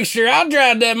your dragster, I'll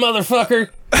drive that motherfucker.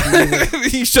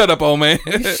 You shut up, old man.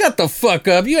 Shut the fuck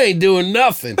up. You ain't doing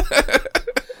nothing.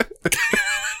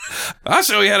 I'll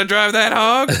show you how to drive that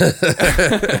hog.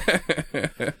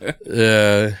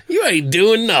 You ain't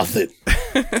doing nothing.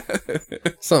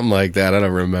 Something like that. I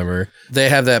don't remember. They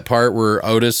have that part where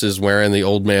Otis is wearing the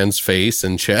old man's face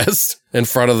and chest in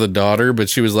front of the daughter, but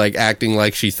she was like acting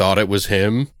like she thought it was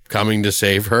him coming to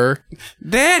save her.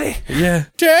 Daddy. Yeah.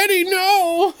 Daddy,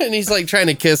 no. And he's like trying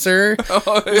to kiss her.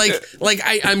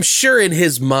 I'm sure in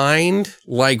his mind,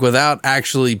 like without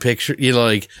actually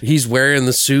like he's wearing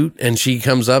the suit and she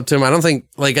comes up to him. I think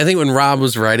when Rob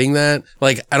was writing that,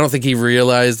 like, I don't think he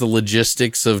realized the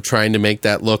logistics of trying to make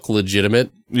that look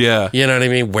legitimate. Yeah. You know what I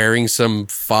mean? Wearing some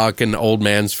fucking old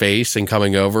man's face and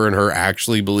coming over and her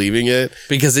actually believing it.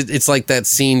 Because it's like that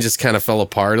scene just kind of fell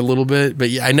apart a little bit. But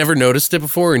I never noticed it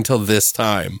before until this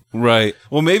time. Right.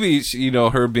 Well, maybe,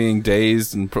 her being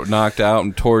dazed and knocked out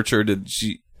and tortured, and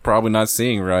she probably not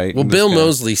seeing right. Well, Bill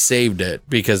Moseley saved it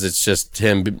because it's just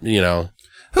him,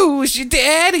 Who is your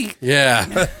daddy?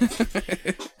 Yeah.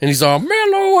 And he's all,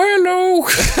 hello.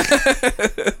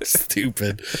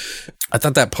 Stupid. I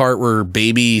thought that part where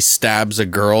Baby stabs a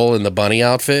girl in the bunny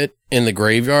outfit in the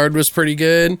graveyard was pretty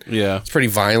good. Yeah. It's pretty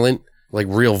violent, like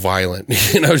real violent.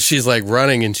 She's like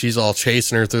running and she's all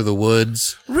chasing her through the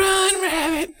woods. Run,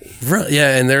 rabbit.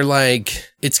 Yeah, and they're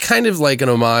like, it's kind of like an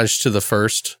homage to the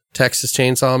first Texas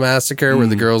Chainsaw Massacre where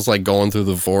the girl's like going through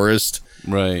the forest.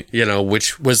 Right.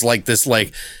 Which was like this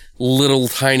like little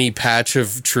tiny patch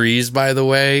of trees, by the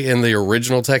way, in the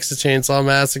original Texas Chainsaw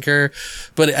Massacre.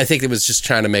 But I think it was just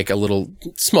trying to make a little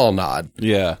small nod.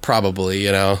 Yeah. Probably,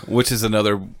 Which is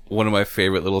another one of my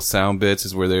favorite little sound bits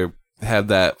is where they have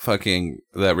that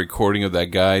recording of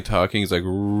that guy talking. He's like,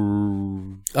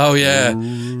 oh yeah.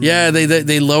 Yeah.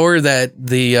 They lower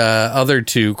the other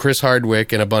two, Chris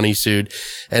Hardwick in a bunny suit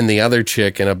and the other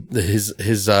chick in his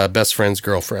best friend's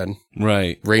girlfriend.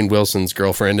 Right. Rainn Wilson's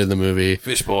girlfriend in the movie.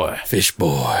 Fish boy.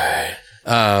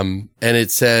 And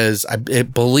it says, I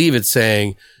believe it's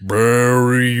saying,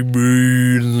 bury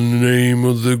me in the name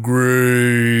of the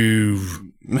grave.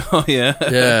 Oh, yeah.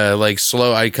 Yeah, like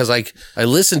slow. Because I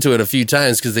listened to it a few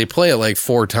times because they play it like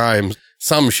 4 times.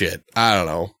 Some shit. I don't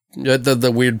know.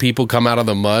 The weird people come out of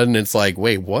the mud and it's like,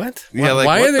 wait, what? Yeah, like,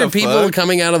 why what are there the people fuck?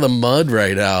 coming out of the mud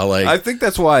right now? Like, I think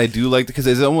that's why I do like it, because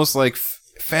it's almost like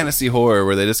fantasy horror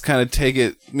where they just kind of take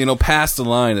it, past the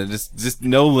line and just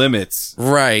no limits.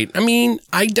 Right. I mean,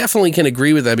 I definitely can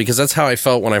agree with that because that's how I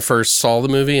felt when I first saw the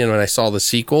movie and when I saw the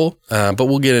sequel. But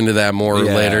we'll get into that more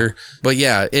later. But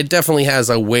yeah, it definitely has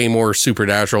a way more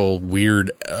supernatural,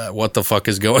 weird, what the fuck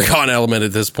is going on element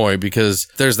at this point, because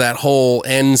there's that whole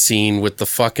end scene with the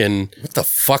fucking, what the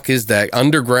fuck is that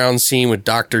underground scene with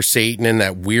Dr. Satan and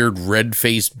that weird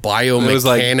red-faced biomechanical. It was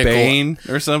like Bane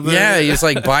or something. Yeah, he was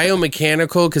like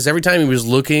biomechanical because every time he was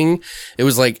looking, it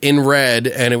was like in red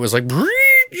and it was like.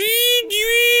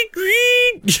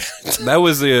 That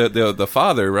was the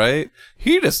father, right?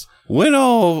 He just went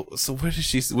all. So what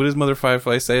does Mother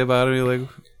Firefly say about it? Like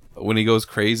when he goes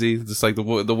crazy, just like the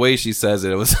way she says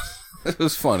it, it was it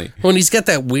was funny. When he's got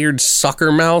that weird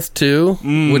sucker mouth too,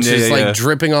 which is like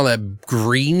dripping all that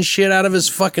green shit out of his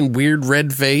fucking weird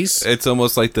red face. It's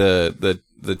almost like the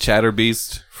chatter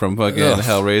beast from fucking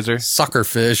Hellraiser.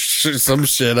 Suckerfish or some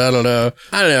shit. I don't know.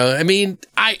 I mean,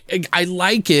 I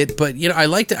like it, but I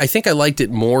liked it. I think I liked it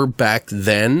more back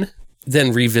then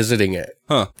than revisiting it.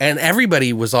 Huh. And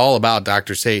everybody was all about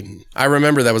Dr. Satan. I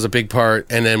remember that was a big part.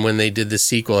 And then when they did the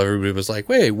sequel, everybody was like,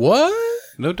 wait, what?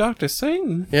 No Dr.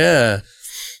 Satan. Yeah.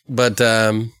 But,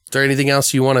 is there anything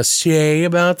else you want to say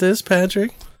about this,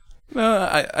 Patrick? No,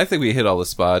 I think we hit all the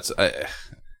spots.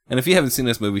 And if you haven't seen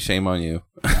this movie, shame on you.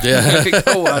 Yeah.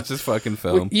 Go watch this fucking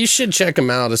film. Well, you should check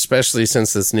them out, especially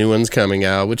since this new one's coming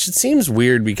out, which it seems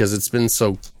weird because it's been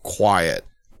so quiet.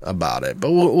 about it.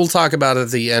 But we'll talk about it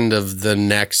at the end of the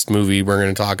next movie we're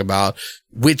going to talk about,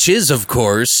 which is, of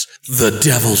course, The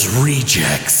Devil's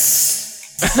Rejects.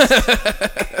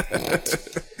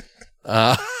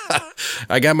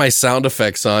 I got my sound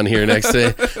effects on here next to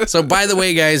it. So, by the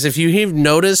way, guys, if you've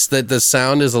noticed that the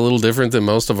sound is a little different than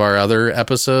most of our other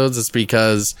episodes, it's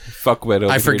because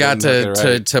I forgot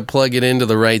to plug it into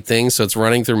the right thing. So it's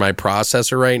running through my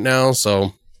processor right now.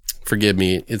 So forgive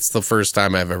me. It's the first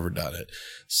time I've ever done it.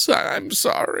 So I'm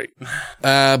sorry.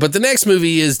 But the next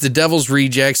movie is The Devil's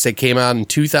Rejects that came out in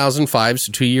 2005.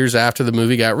 So 2 years after the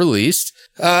movie got released.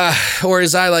 Or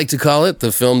as I like to call it,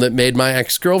 the film that made my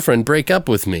ex-girlfriend break up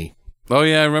with me. Oh,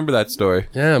 yeah, I remember that story.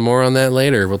 Yeah, more on that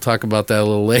later. We'll talk about that a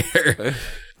little later.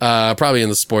 Probably in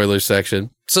the spoilers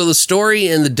section. So the story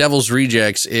in The Devil's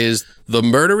Rejects is the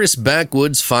murderous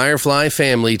backwoods Firefly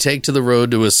family take to the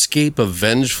road to escape a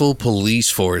vengeful police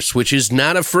force, which is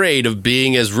not afraid of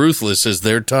being as ruthless as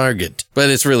their target. But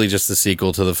it's really just the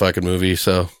sequel to the fucking movie,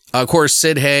 so... Of course,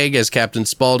 Sid Haig as Captain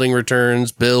Spaulding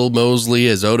returns, Bill Moseley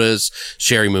as Otis,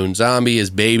 Sherry Moon Zombie as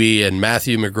Baby, and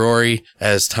Matthew McGrory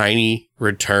as Tiny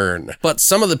return. But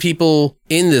some of the people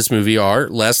in this movie are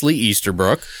Leslie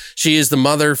Easterbrook. She is the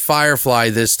mother Firefly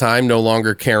this time, no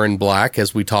longer Karen Black,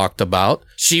 as we talked about.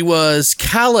 She was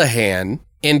Callahan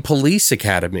in Police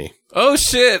Academy. Oh,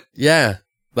 shit. Yeah.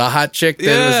 The hot chick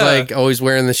that was like always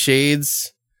wearing the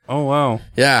shades. Oh, wow.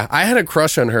 Yeah, I had a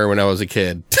crush on her when I was a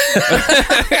kid.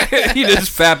 You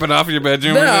just fapping off in your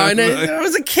bedroom? No, I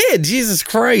was a kid. Jesus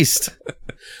Christ.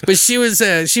 But she was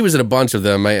in a bunch of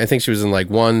them. I think she was in like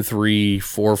 1, 3,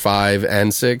 4, 5,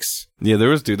 and 6. Yeah, there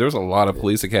was a lot of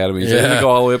police academies. Yeah. Didn't it go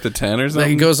all the way up to 10 or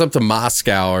something? It goes up to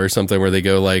Moscow or something where they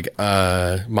go like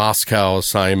Moscow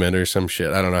assignment or some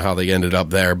shit. I don't know how they ended up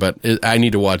there, but I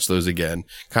need to watch those again.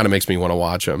 Kind of makes me want to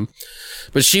watch them.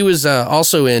 But she was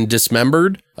also in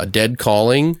Dismembered, A Dead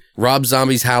Calling, Rob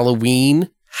Zombie's Halloween,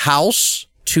 House,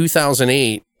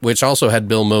 2008, which also had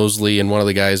Bill Moseley and one of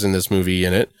the guys in this movie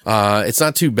in it. It's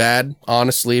not too bad,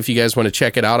 honestly, if you guys want to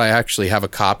check it out. I actually have a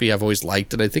copy. I've always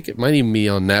liked it. I think it might even be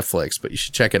on Netflix, but you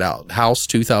should check it out. House,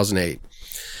 2008.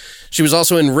 She was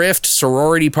also in Rift,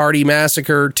 Sorority Party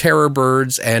Massacre, Terror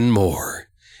Birds, and more.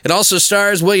 It also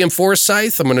stars William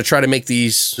Forsythe. I'm going to try to make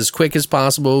these as quick as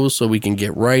possible so we can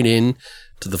get right in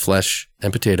to the flesh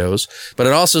and potatoes. But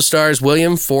it also stars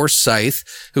William Forsythe,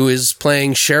 who is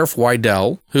playing Sheriff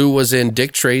Wydell, who was in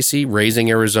Dick Tracy, Raising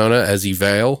Arizona as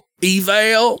Evale.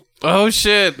 Evale! Oh,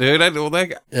 shit, dude.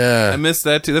 I missed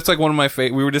that, too. That's like one of my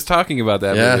favorite... We were just talking about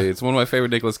that movie. It's one of my favorite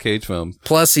Nicolas Cage films.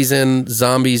 Plus, he's in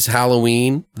Zombies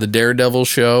Halloween, The Daredevil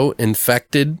Show,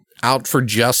 Infected, Out for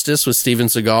Justice with Steven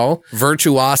Seagal,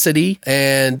 Virtuosity,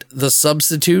 and The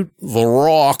Substitute, The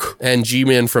Rock, and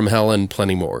G-Man from Hell, and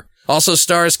plenty more. Also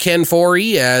stars Ken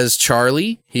Foree as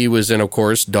Charlie. He was in, of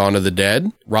course, Dawn of the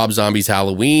Dead, Rob Zombie's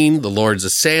Halloween, The Lords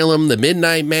of Salem, The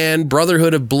Midnight Man,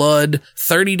 Brotherhood of Blood,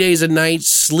 30 Days a Night,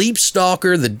 Sleep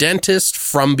Stalker, The Dentist,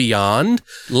 From Beyond,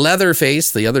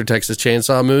 Leatherface, the other Texas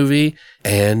Chainsaw movie,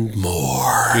 and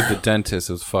more. Dude, The Dentist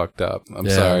was fucked up. I'm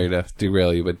sorry to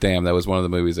derail you, but damn, that was one of the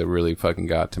movies that really fucking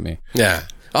got to me. Yeah.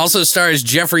 Also stars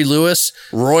Jeffrey Lewis,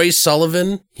 Roy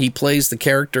Sullivan, he plays the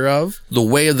character of The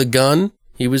Way of the Gun.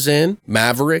 He was in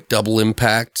Maverick, Double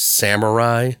Impact,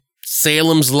 Samurai,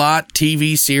 Salem's Lot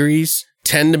TV series,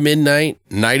 10 to Midnight,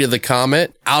 Night of the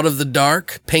Comet, Out of the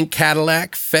Dark, Pink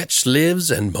Cadillac, Fetch Lives,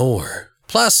 and more.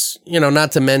 Plus,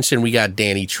 not to mention we got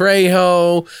Danny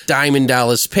Trejo, Diamond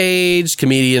Dallas Page,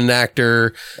 comedian,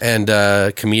 actor, and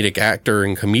comedic actor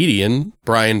and comedian,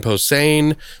 Brian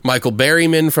Posehn, Michael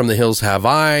Berryman from The Hills Have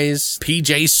Eyes,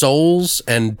 PJ Souls,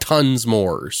 and tons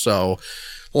more. So...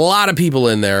 a lot of people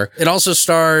in there. It also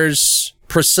stars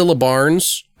Priscilla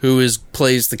Barnes, who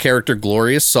plays the character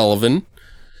Gloria Sullivan.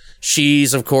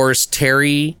 She's, of course,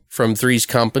 Terry from Three's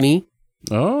Company.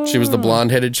 Oh. She was the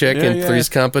blonde-headed chick in Three's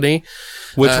Company.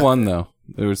 Which one, though?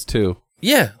 There was two.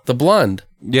 Yeah, the blonde.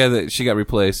 Yeah, she got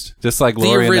replaced. Just like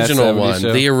Lori in that 70s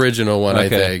show. The original one, okay. I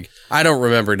think. I don't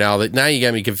remember now. Now you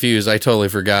got me confused. I totally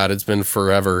forgot. It's been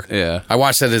forever. Yeah. I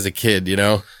watched that as a kid,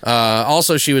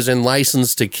 Also, she was in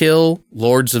License to Kill,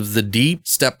 Lords of the Deep,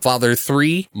 Stepfather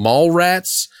 3,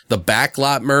 Mallrats, The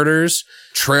Backlot Murders,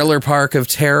 Trailer Park of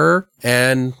Terror,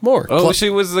 and more. Oh, she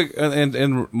was in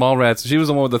Mallrats. She was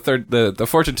the one with the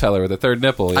fortune teller with the third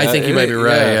nipple. Yeah? I think you might be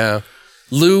right, yeah.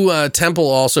 Lou Temple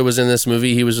also was in this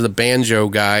movie. He was the banjo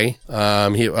guy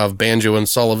of Banjo and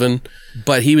Sullivan.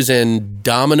 But he was in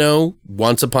Domino,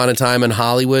 Once Upon a Time in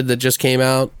Hollywood that just came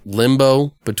out,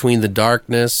 Limbo, Between the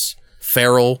Darkness,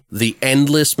 Feral, the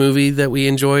Endless movie that we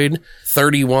enjoyed,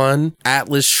 31,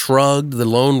 Atlas Shrugged, the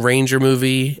Lone Ranger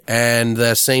movie, and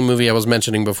the same movie I was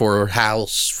mentioning before,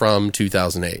 House from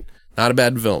 2008. Not a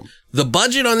bad film. The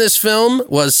budget on this film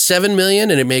was $7 million,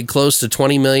 and it made close to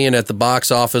 $20 million at the box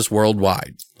office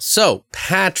worldwide. So,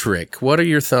 Patrick, what are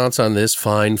your thoughts on this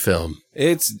fine film?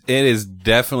 It is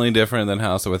definitely different than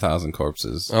House of a Thousand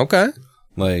Corpses. Okay.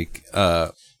 Like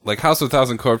House of a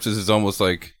Thousand Corpses is almost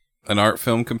like an art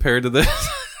film compared to this.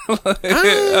 I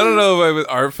don't know if it was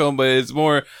art film, but it's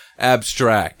more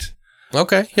abstract.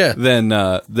 Okay, yeah. Than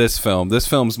this film. This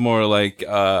film's more like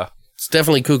it's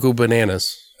definitely Cuckoo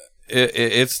Bananas.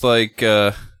 It's like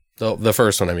the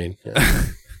first one, I mean. Yeah.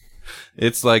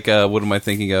 It's like what am I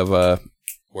thinking of?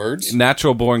 Words?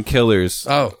 Natural Born Killers.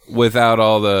 Oh, without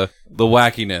all the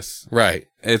wackiness. Right.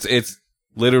 It's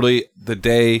literally the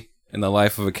day in the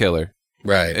life of a killer.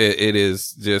 Right. It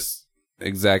is just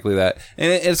exactly that,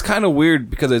 and it's kind of weird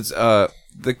because it's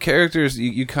the characters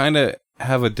you kind of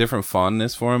have a different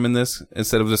fondness for them in this.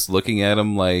 Instead of just looking at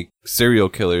them like serial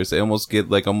killers, they almost get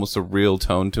like almost a real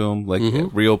tone to them, like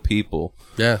real people.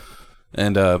 Yeah.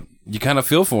 And you kind of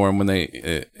feel for them when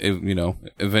they,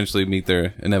 eventually meet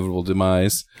their inevitable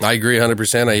demise. I agree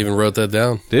 100%. I even wrote that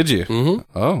down. Did you?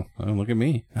 Mm-hmm. Oh, look at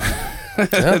me.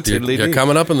 Yeah, dude, you're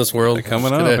coming up in this world. They're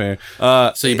coming up here.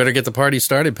 So you better get the party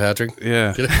started, Patrick.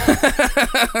 Yeah.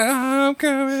 I'm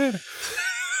coming.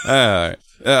 All right.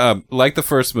 Like the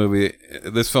first movie,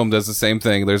 this film does the same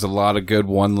thing. There's a lot of good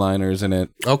one-liners in it.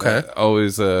 Okay.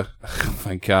 Always, oh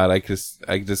my God, I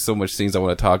just so much scenes I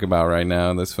want to talk about right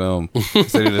now in this film.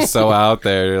 They're just so out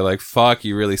there. They're like, fuck,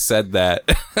 you really said that.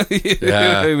 You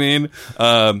know what I mean?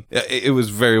 It was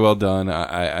very well done.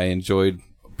 I enjoyed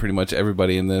pretty much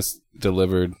everybody in this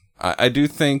delivered. I do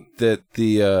think that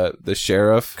the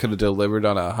sheriff could have delivered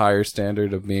on a higher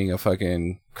standard of being a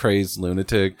fucking crazed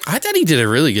lunatic. I thought he did a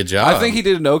really good job. I think he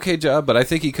did an okay job, but I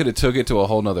think he could have took it to a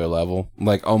whole nother level,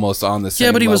 like almost on the same.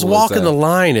 Yeah, but he was level walking the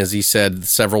line, as he said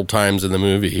several times in the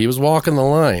movie. He was walking the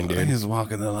line, dude. He was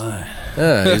walking the line.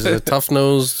 Yeah, he's a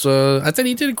tough-nosed. I thought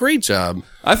he did a great job.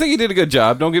 I think he did a good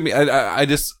job. Don't get me.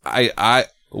 I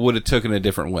would have taken it a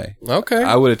different way. Okay.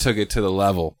 I would have took it to the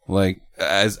level, like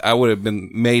as I would have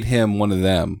made him one of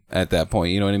them at that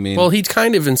point. You know what I mean? Well, he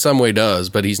kind of in some way does,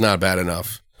 but he's not bad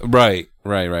enough. Right.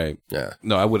 Yeah.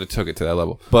 No, I would have took it to that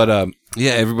level. But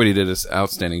yeah, everybody did an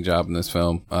outstanding job in this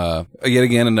film. Yet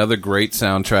again, another great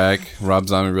soundtrack. Rob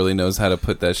Zombie really knows how to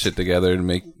put that shit together and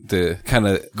make the kind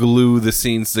of glue the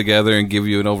scenes together and give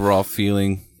you an overall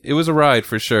feeling. It was a ride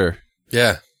for sure.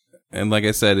 Yeah. And like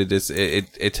I said,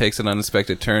 it takes an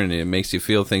unexpected turn and it makes you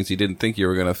feel things you didn't think you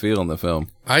were going to feel in the film.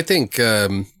 I think,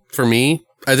 for me,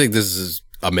 I think this is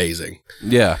amazing.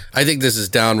 Yeah. I think this is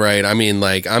downright. I mean,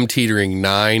 like, I'm teetering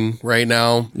 9 right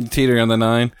now. Teetering on the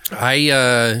 9?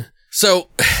 So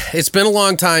it's been a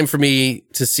long time for me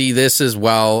to see this as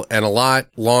well, and a lot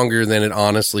longer than it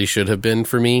honestly should have been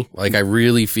for me. Like, I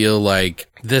really feel like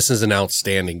this is an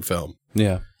outstanding film.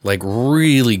 Yeah. Like,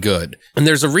 really good. And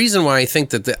there's a reason why I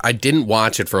think that I didn't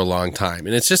watch it for a long time.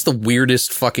 And it's just the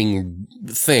weirdest fucking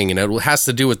thing. And it has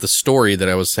to do with the story that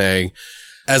I was saying,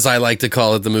 as I like to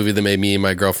call it, the movie that made me and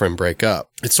my girlfriend break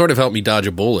up. It sort of helped me dodge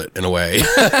a bullet in a way.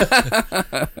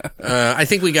 I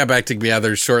think we got back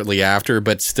together shortly after,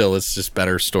 but still, it's just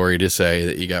better story to say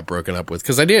that you got broken up with.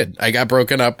 Because I did. I got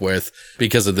broken up with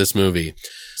because of this movie.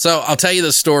 So I'll tell you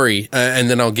the story, and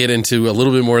then I'll get into a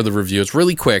little bit more of the review. It's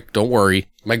really quick. Don't worry.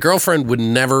 My girlfriend would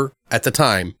never, at the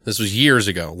time, this was years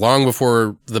ago, long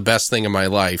before the best thing in my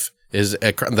life is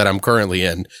that I'm currently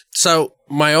in. So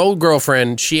my old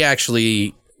girlfriend, she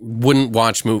actually wouldn't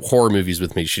watch horror movies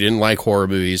with me. She didn't like horror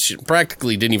movies. She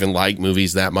practically didn't even like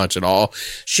movies that much at all.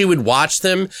 She would watch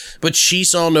them, but she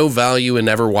saw no value in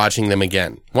ever watching them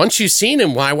again. Once you've seen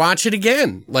them, why watch it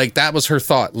again? Like, that was her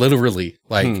thought, literally.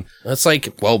 Like, it's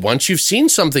like, well, once you've seen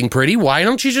something pretty, why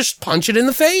don't you just punch it in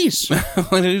the face? Why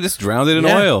don't you just drown it in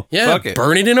oil? Yeah, fuck it.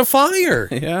 Burn it in a fire.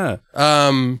 Yeah.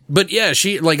 But yeah,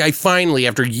 I finally,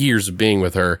 after years of being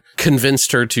with her,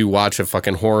 convinced her to watch a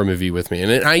fucking horror movie with me.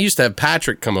 And I used to have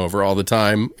Patrick come over all the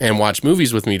time and watch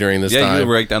movies with me during this time. Yeah, you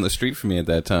were right down the street from me at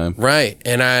that time. Right.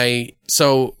 And I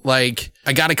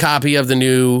got a copy of the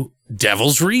new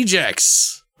Devil's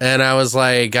Rejects. And I was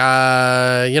like,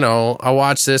 I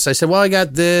watched this. I said, well, I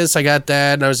got this, I got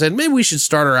that. And I said, maybe we should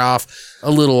start her off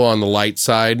a little on the light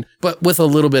side, but with a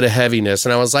little bit of heaviness.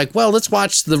 And I was like, well, let's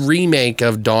watch the remake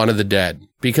of Dawn of the Dead,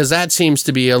 because that seems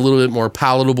to be a little bit more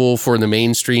palatable for the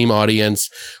mainstream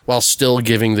audience while still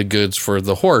giving the goods for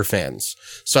the horror fans.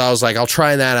 So I was like, I'll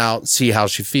try that out and see how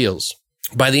she feels.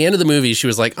 By the end of the movie, she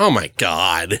was like, oh my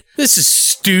God, this is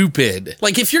stupid.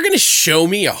 Like, if you're going to show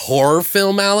me a horror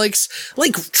film, Alex,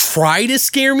 like, try to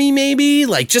scare me maybe,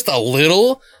 like, just a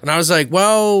little. And I was like,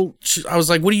 well,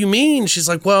 what do you mean? She's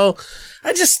like, well,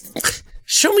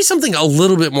 show me something a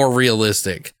little bit more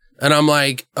realistic. And I'm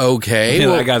like, okay.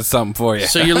 Well, I got something for you.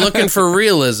 So you're looking for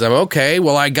realism. Okay.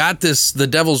 Well, I got The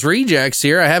Devil's Rejects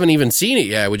here. I haven't even seen it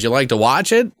yet. Would you like to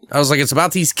watch it? I was like, it's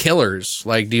about these killers.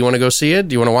 Like, do you want to go see it?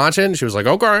 Do you want to watch it? And she was like,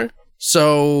 okay.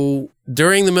 So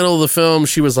during the middle of the film,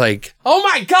 she was like, oh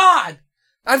my God,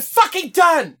 I'm fucking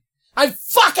done. I'm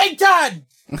fucking done.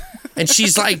 And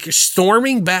she's like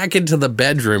storming back into the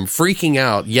bedroom, freaking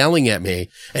out, yelling at me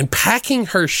and packing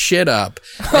her shit up.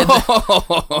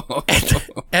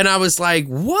 And I was like,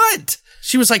 what?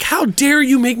 She was like, how dare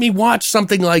you make me watch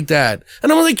something like that?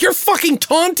 And I'm like, you're fucking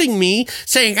taunting me,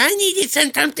 saying, I need to see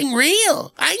something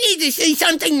real. I need to see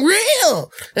something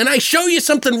real. And I show you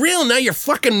something real. Now you're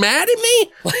fucking mad at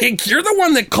me? Like, you're the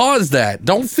one that caused that.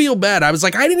 Don't feel bad. I was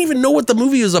like, I didn't even know what the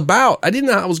movie was about. I didn't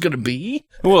know how it was going to be.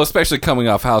 Well, especially coming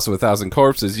off House of a Thousand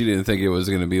Corpses, you didn't think it was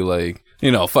going to be like, you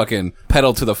know, fucking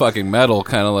pedal to the fucking metal,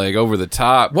 kind of like over the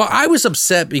top. Well, I was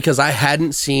upset because I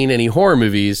hadn't seen any horror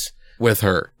movies with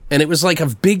her. And it was like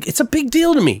it's a big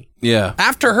deal to me. Yeah.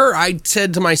 After her, I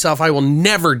said to myself, I will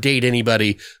never date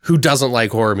anybody who doesn't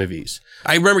like horror movies.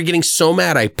 I remember getting so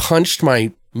mad, I punched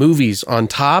my movies on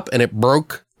top and it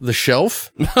broke the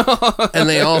shelf. And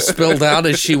they all spilled out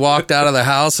as she walked out of the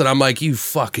house. And I'm like, you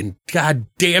fucking God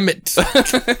damn it.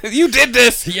 You did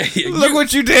this. Look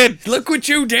what you did. Look what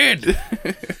you did.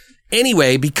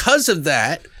 Anyway, because of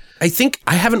that, I think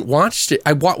I haven't watched it.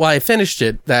 I finished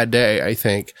it that day, I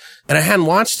think, and I hadn't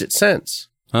watched it since.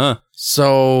 Huh.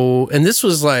 So, and this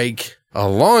was like a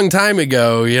long time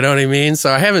ago, you know what I mean?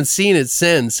 So I haven't seen it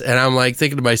since, and I'm like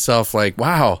thinking to myself, like,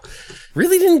 wow,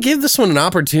 really didn't give this one an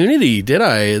opportunity, did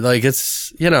I? Like,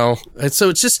 it's, you know, so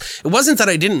it's just, it wasn't that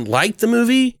I didn't like the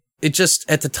movie. It just,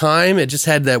 at the time, it just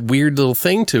had that weird little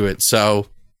thing to it. So,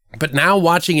 but now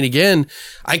watching it again,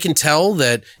 I can tell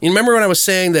that, you remember when I was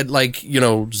saying that, like, you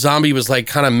know, Zombie was like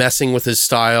kind of messing with his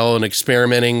style and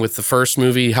experimenting with the first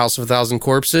movie, House of a Thousand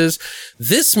Corpses.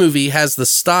 This movie has the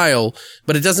style,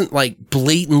 but it doesn't like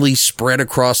blatantly spread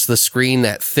across the screen,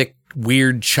 that thick,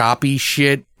 weird, choppy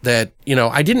shit that, you know,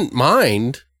 I didn't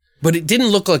mind, but it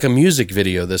didn't look like a music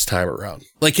video this time around.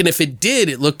 Like, and if it did,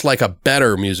 it looked like a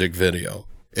better music video,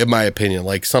 in my opinion,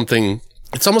 like something.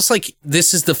 It's almost like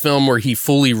this is the film where he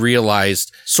fully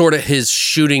realized sort of his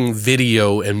shooting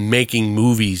video and making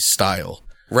movies style,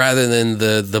 rather than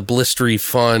the blistery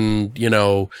fun, you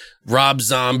know, Rob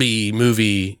Zombie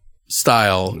movie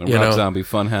style, you know, Zombie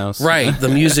Funhouse, right? The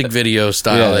music video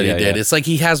style that he did. It's like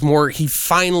he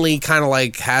finally kind of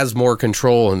like has more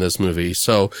control in this movie.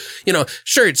 So, you know,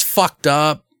 sure, it's fucked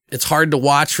up. It's hard to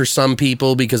watch for some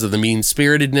people because of the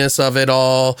mean-spiritedness of it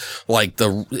all. Like,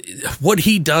 what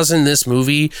he does in this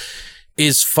movie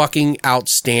is fucking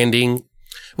outstanding.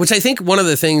 Which I think one of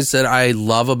the things that I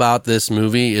love about this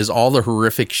movie is all the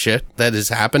horrific shit that is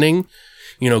happening.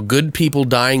 You know, good people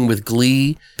dying with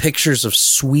glee, pictures of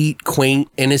sweet, quaint,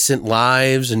 innocent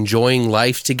lives, enjoying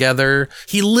life together.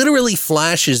 He literally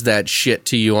flashes that shit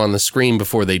to you on the screen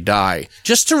before they die,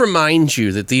 just to remind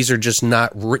you that these are just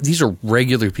these are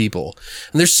regular people.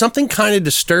 And there's something kind of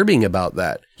disturbing about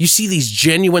that. You see these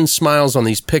genuine smiles on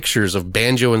these pictures of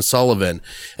Banjo and Sullivan,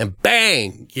 and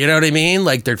bang, you know what I mean?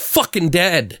 Like, they're fucking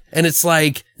dead. And it's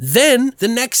like, then the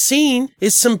next scene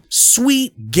is some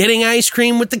sweet getting ice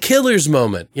cream with the killers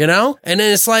moment, you know? And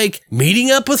then it's like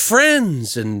meeting up with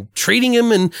friends and treating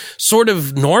them and sort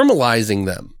of normalizing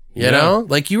them, you know?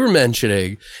 Like you were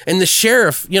mentioning. And the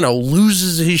sheriff, you know,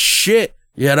 loses his shit,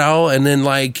 you know, and then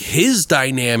like his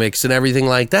dynamics and everything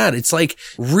like that. It's like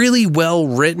really well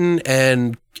written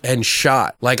and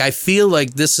shot. Like, I feel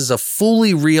like this is a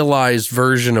fully realized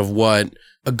version of what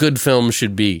a good film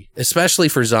should be, especially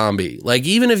for Zombie. Like,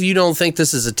 even if you don't think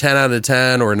this is a 10 out of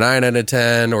 10 or a 9 out of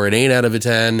 10 or an 8 out of a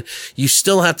 10, you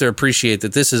still have to appreciate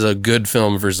that this is a good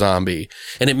film for Zombie.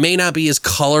 And it may not be as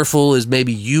colorful as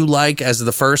maybe you like as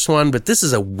the first one, but this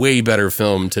is a way better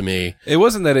film to me. It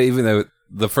wasn't that even though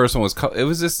the first one was, it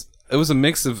was just, it was a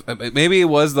mix of, maybe it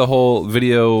was the whole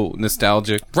video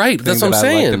nostalgic. Right, that's what I'm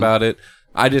saying. I liked about it.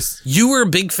 You were a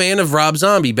big fan of Rob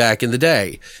Zombie back in the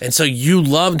day, and so you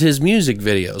loved his music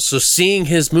videos. So seeing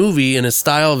his movie in a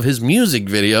style of his music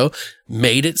video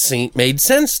made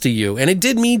sense to you. And it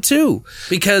did me too.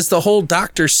 Because the whole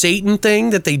Dr. Satan thing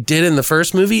that they did in the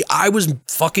first movie, I was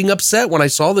fucking upset when I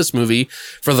saw this movie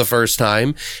for the first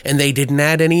time and they didn't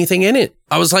add anything in it.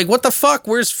 I was like, what the fuck?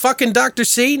 Where's fucking Dr.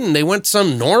 Satan? They went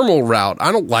some normal route.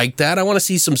 I don't like that. I want to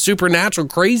see some supernatural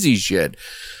crazy shit.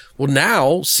 Well,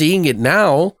 now, seeing it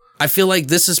now, I feel like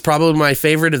this is probably my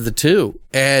favorite of the two.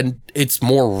 And it's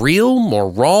more real, more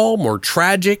raw, more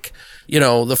tragic. You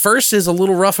know, the first is a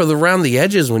little rough around the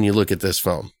edges when you look at this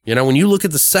film. You know, when you look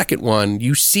at the second one,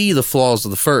 you see the flaws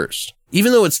of the first.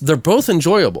 Even though they're both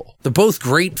enjoyable. They're both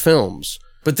great films.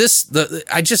 But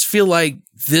I just feel like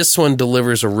this one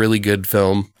delivers a really good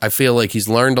film. I feel like he's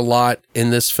learned a lot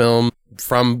in this film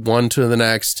from one to the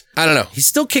next. I don't know. He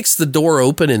still kicks the door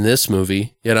open in this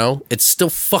movie, you know? It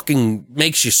still fucking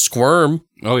makes you squirm.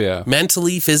 Oh, yeah.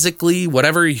 Mentally, physically,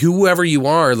 whoever you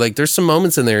are. Like, there's some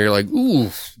moments in there you're like,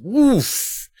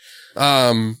 oof.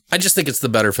 I just think it's the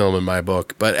better film in my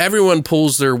book, but everyone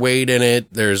pulls their weight in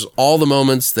it. There's all the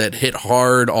moments that hit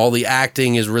hard. All the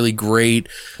acting is really great,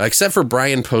 except for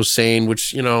Brian Posehn,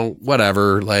 which, you know,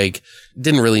 whatever, like,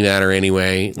 didn't really matter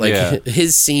anyway. Like,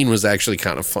 his scene was actually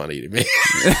kind of funny to me.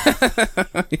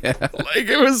 Yeah. Like,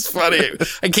 it was funny.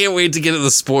 I can't wait to get into the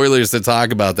spoilers to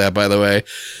talk about that, by the way.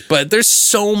 But there's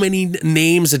so many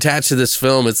names attached to this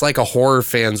film. It's like a horror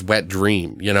fan's wet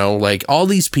dream, you know? Like, all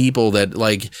these people that,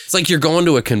 like, it's like you're going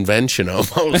to a convention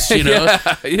almost, you know?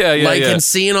 Yeah. Like, and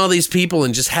seeing all these people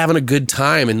and just having a good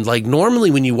time. And, like, normally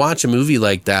when you watch a movie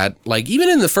like that, like, even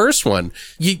in the first one,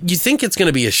 you think it's going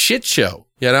to be a shit show.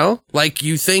 You know, like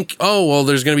you think, oh, well,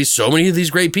 there's going to be so many of these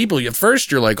great people. At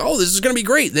first, you're like, oh, this is going to be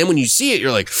great. Then when you see it,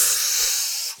 you're like,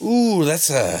 ooh,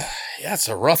 that's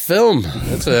a rough film.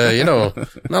 That's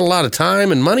not a lot of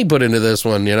time and money put into this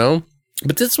one, you know,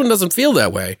 but this one doesn't feel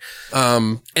that way.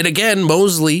 And again,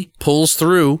 Mosley pulls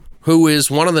through, who is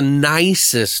one of the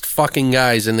nicest fucking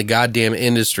guys in the goddamn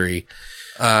industry.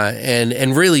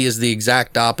 And really is the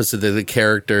exact opposite of the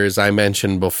character as I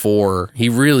mentioned before. He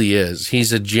really is.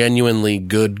 He's a genuinely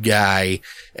good guy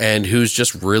and who's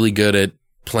just really good at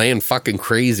playing fucking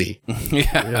crazy.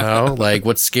 Yeah. You know, like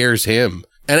what scares him.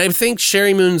 And I think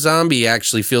Sherry Moon Zombie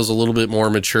actually feels a little bit more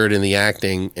matured in the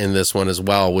acting in this one as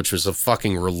well, which was a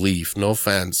fucking relief. No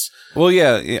offense. Well,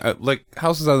 yeah, like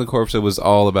House of the Corpse, it was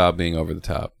all about being over the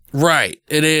top. Right.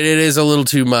 It is a little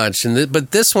too much.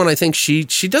 But this one, I think she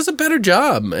does a better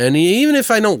job. And even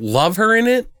if I don't love her in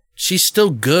it, she's still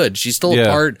good. She's still a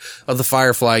part of the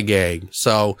Firefly gang.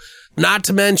 So, not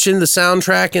to mention the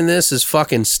soundtrack in this is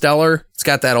fucking stellar. It's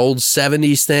got that old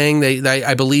 70s thing.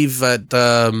 I believe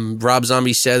that Rob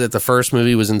Zombie said that the first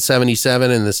movie was in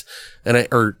 77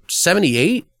 or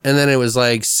 78. And then it was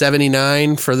like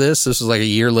 79 for this. This was like a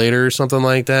year later or something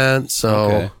like that. So...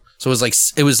 Okay. So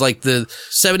it was like the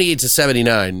 78 to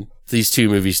 79, these two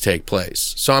movies take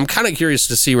place. So I'm kind of curious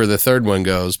to see where the third one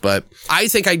goes, but I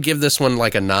think I'd give this one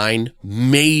like a 9,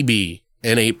 maybe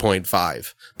an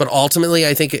 8.5. But ultimately,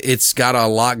 I think it's got a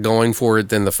lot going for it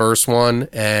than the first one.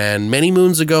 And many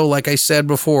moons ago, like I said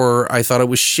before, I thought it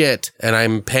was shit. And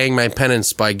I'm paying my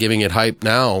penance by giving it hype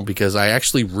now because I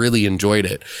actually really enjoyed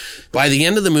it. By the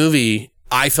end of the movie,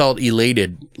 I felt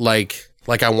elated, like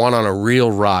I went on a real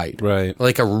ride. Right.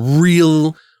 Like a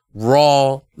real,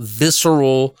 raw,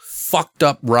 visceral, fucked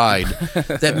up ride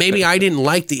that maybe I didn't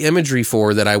like the imagery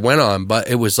for that I went on, but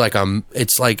it was like,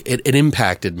 it's like it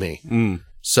impacted me. Mm.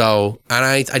 So, and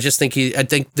I just think I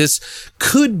think this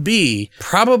could be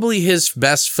probably his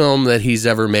best film that he's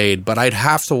ever made, but I'd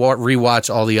have to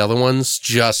rewatch all the other ones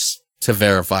just to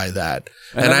verify that.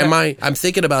 And I'm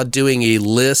thinking about doing a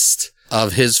list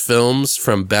of his films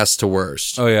from best to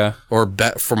worst. Oh, yeah. Or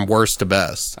from worst to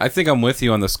best. I think I'm with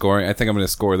you on the scoring. I think I'm going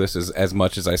to score this as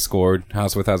much as I scored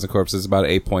House of 1,000 Corpses, about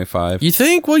 8.5. You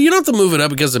think? Well, you don't have to move it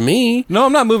up because of me. No,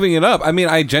 I'm not moving it up. I mean,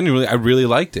 I really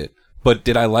liked it. But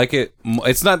did I like it?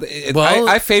 It's not...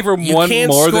 I favor one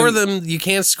more than... You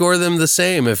can't score them the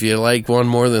same if you like one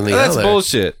more than the other. That's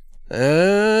bullshit.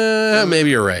 Maybe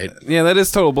you're right. Yeah, that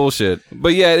is total bullshit.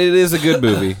 But yeah, it is a good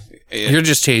movie. You're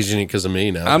just changing it because of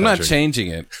me now. I'm not changing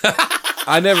it.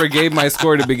 I never gave my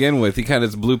score to begin with. He kind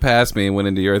of just blew past me and went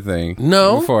into your thing.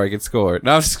 No. Before I could score.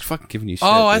 No, I was just fucking giving you shit.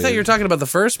 Oh, I thought you were talking about the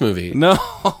first movie. No.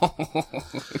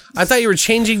 I thought you were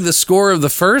changing the score of the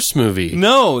first movie.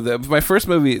 No, my first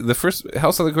movie, the first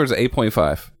House of the Corpse is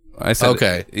 8.5. I said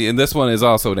okay. And this one is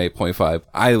also an 8.5.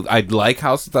 I like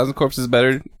House of 1,000 Corpses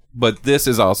better but this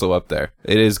is also up there.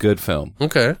 It is good film.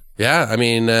 Okay. Yeah, I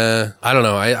mean, I don't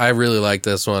know. I really like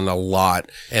this one a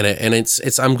lot, and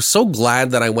it's. I'm so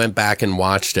glad that I went back and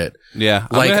watched it. Yeah,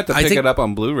 I'm gonna have to pick it up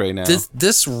on Blu-ray now.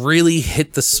 This really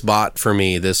hit the spot for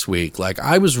me this week. Like,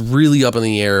 I was really up in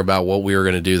the air about what we were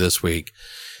going to do this week,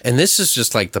 and this is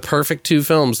just like the perfect 2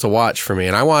 films to watch for me.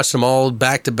 And I watched them all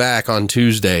back to back on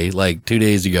Tuesday, like 2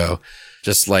 days ago.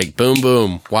 Just like boom,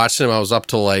 boom, watching them. I was up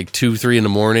till like 2, 3 in the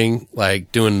morning,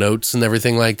 like doing notes and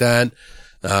everything like that.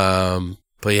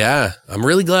 But yeah, I'm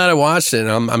really glad I watched it.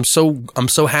 And I'm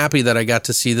so happy that I got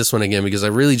to see this one again because I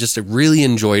really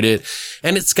enjoyed it.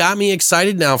 And it's got me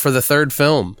excited now for the 3rd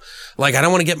film. Like, I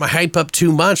don't want to get my hype up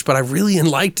too much, but I really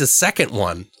liked the 2nd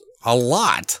one a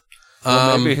lot.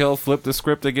 Well, maybe he'll flip the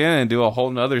script again and do a whole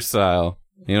nother style.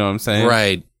 You know what I'm saying?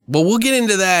 Right. Well, we'll get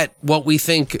into that, what we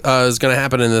think is going to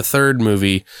happen in the 3rd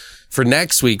movie for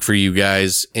next week for you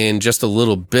guys in just a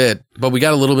little bit. But we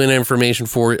got a little bit of information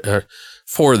for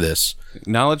this.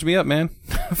 Acknowledge me up, man.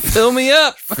 Fill me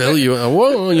up. Fill you up.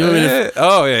 Whoa, you want me to...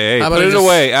 Oh, yeah. Put it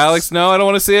away. Alex, no, I don't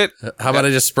want to see it. How about I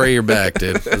just spray your back,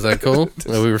 dude? Is that cool?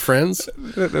 We were friends?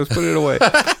 Let's put it away.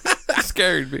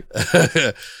 Scared me.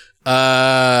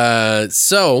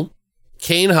 So,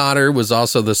 Kane Hodder was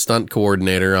also the stunt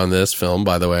coordinator on this film,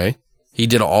 by the way. He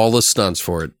did all the stunts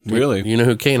for it. Really? You know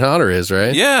who Kane Hodder is,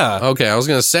 right? Yeah. Okay, I was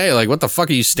going to say, like, what the fuck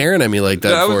are you staring at me like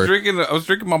that for? I was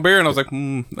drinking my beer and I was like,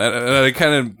 And I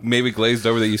kind of maybe glazed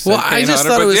over that you said Kane just Hodder,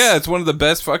 thought but it was... yeah, it's one of the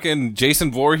best fucking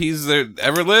Jason Voorhees that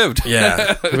ever lived.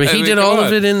 Yeah. I mean, he did all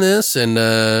of it in this, and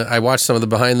I watched some of the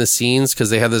behind the scenes because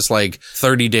they had this, like,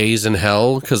 30 days in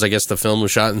hell, because I guess the film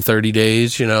was shot in 30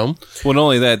 days, you know? Well, not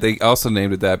only that, they also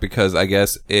named it that because I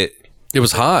guess it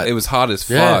was hot. It was hot as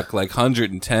fuck, like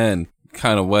 110.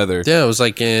 Kind of weather. Yeah, it was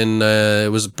like in it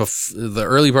was the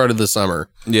early part of the summer.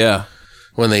 Yeah,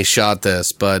 when they shot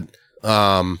this. But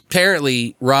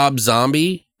apparently, Rob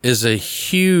Zombie is a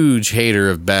huge hater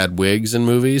of bad wigs in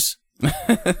movies.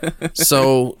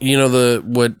 So you know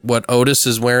what Otis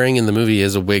is wearing in the movie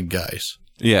is a wig, guys.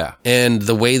 Yeah. And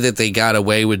the way that they got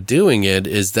away with doing it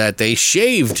is that they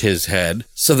shaved his head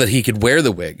so that he could wear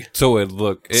the wig. So it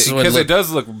it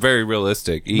does look very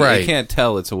realistic. Right. You can't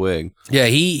tell it's a wig. Yeah,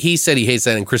 he said he hates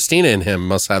that, and Christina and him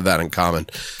must have that in common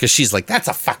because she's like, that's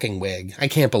a fucking wig. I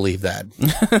can't believe that.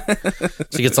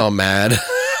 She gets all mad.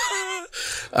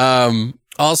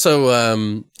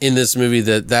 Also, in this movie,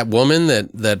 that woman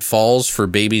that falls for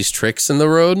baby's tricks in the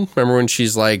road. Remember when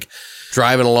she's like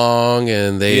driving along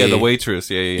and the waitress.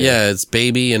 Yeah, it's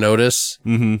Baby and Otis.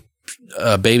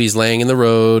 Mm-hmm. Baby's laying in the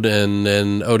road and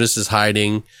Otis is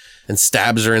hiding and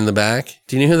stabs her in the back.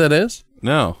 Do you know who that is?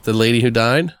 No. The lady who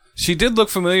died? She did look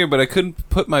familiar, but I couldn't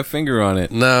put my finger on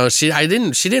it. No, she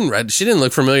didn't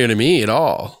look familiar to me at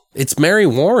all. It's Mary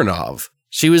Warrenov.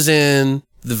 She was in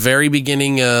the very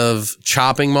beginning of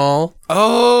Chopping Mall.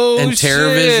 Oh, and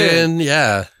TerrorVision.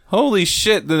 Yeah. Holy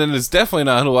shit, then it's definitely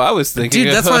not who I was thinking.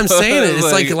 Dude, that's why I'm saying it.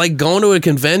 It's like going to a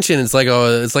convention. It's like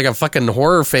a fucking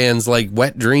horror fan's like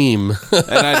wet dream.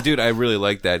 And I really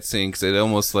like that scene because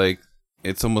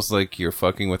it's almost like you're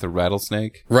fucking with a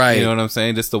rattlesnake. Right. You know what I'm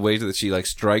saying? Just the way that she like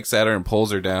strikes at her and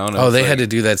pulls her down. Oh, they had to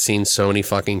do that scene so many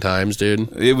fucking times,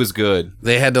 dude. It was good.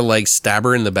 They had to like stab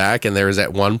her in the back, and there was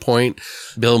at one point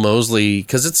Bill Moseley,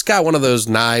 because it's got one of those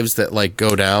knives that like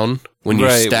go down when you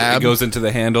stab. It goes into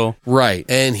the handle. Right.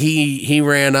 And he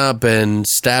ran up and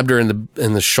stabbed her in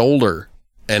the shoulder,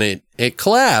 and it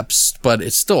collapsed, but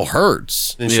it still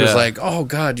hurts. And she was like, oh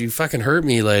God, you fucking hurt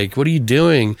me. Like, what are you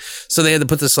doing? So they had to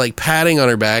put this like padding on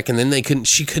her back, and then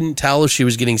she couldn't tell if she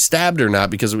was getting stabbed or not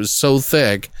because it was so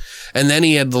thick. And then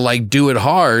he had to like do it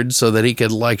hard so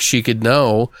that she could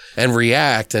know and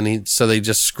react. And so they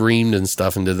just screamed and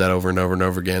stuff and did that over and over and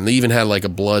over again. They even had like a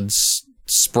blood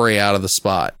spray out of the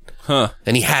spot. Huh.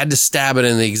 And he had to stab it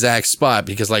in the exact spot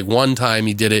because like one time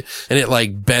he did it and it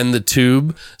like bent the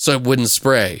tube so it wouldn't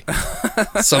spray.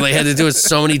 So they had to do it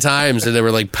so many times and they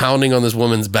were like pounding on this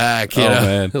woman's back. You know?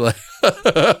 Man. Like,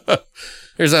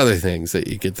 there's other things that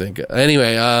you could think of.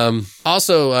 Anyway,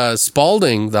 also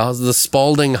Spalding, the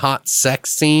Spalding hot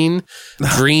sex scene,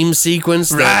 dream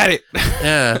sequence. Right.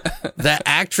 Yeah. That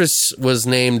actress was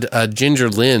named Ginger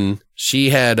Lynn.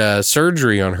 She had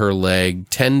surgery on her leg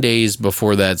 10 days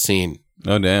before that scene.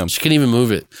 Oh, damn. She couldn't even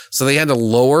move it. So they had to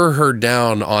lower her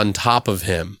down on top of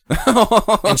him.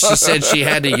 And she said she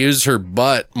had to use her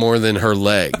butt more than her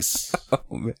legs. Oh,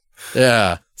 man.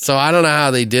 Yeah. So I don't know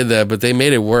how they did that, but they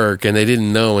made it work, and they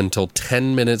didn't know until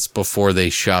 10 minutes before they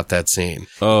shot that scene.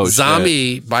 Oh,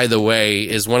 Zombie, shit. by the way,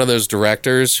 is one of those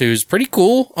directors who's pretty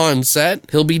cool on set.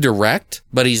 He'll be direct,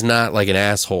 but he's not like an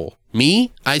asshole.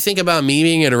 Me? I think about me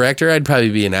being a director, I'd probably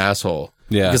be an asshole.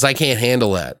 Yeah. Because I can't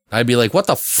handle that. I'd be like, what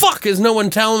the fuck is no one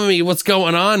telling me what's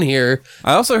going on here?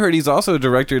 I also heard he's also a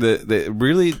director that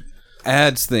really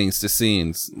adds things to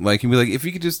scenes. Like, he'd be like, if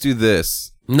you could just do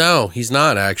this. No, he's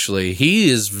not actually. He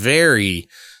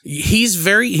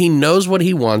knows what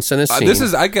he wants in a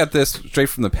scene. I got this straight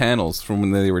from the panels from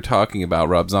when they were talking about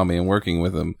Rob Zombie and working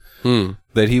with him.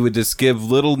 That he would just give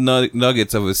little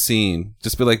nuggets of a scene.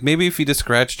 Just be like, maybe if you just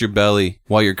scratched your belly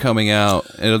while you're coming out,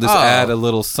 it'll just add a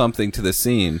little something to the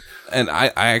scene. And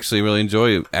I actually really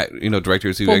enjoy,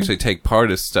 directors who actually take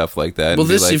part of stuff like that. Well,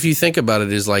 this, if you think about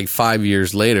it, is like 5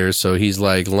 years later, so he's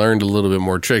like learned a little bit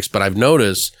more tricks. But I've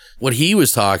noticed what he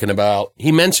was talking about.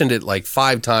 He mentioned it like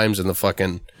 5 times in the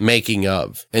fucking making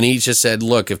of. And he just said,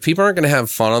 look, if people aren't going to have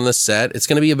fun on the set, it's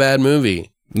going to be a bad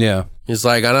movie. Yeah. He's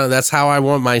like, that's how I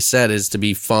want my set, is to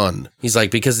be fun. He's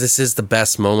like, because this is the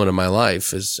best moment of my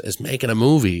life is making a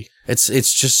movie. It's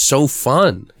just so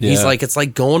fun. Yeah. He's like, it's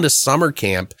like going to summer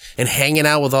camp and hanging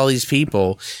out with all these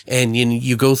people, and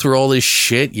you go through all this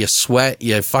shit, you sweat,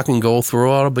 you fucking go through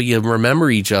all, but you remember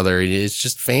each other. It's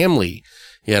just family,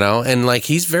 and like,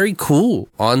 he's very cool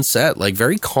on set, like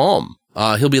very calm.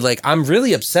 He'll be like, I'm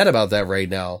really upset about that right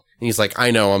now. And he's like, I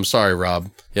know, I'm sorry,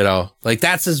 Rob. Like,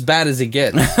 that's as bad as it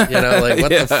gets. Like, what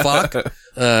the fuck?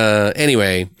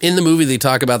 Anyway, in the movie, they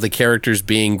talk about the characters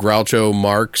being Groucho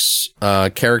Marx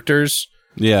characters.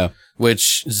 Yeah.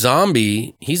 Which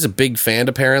Zombie, he's a big fan,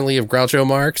 apparently, of Groucho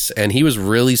Marx. And he was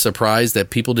really surprised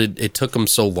that it took him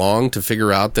so long to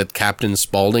figure out that Captain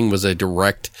Spaulding was a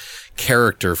direct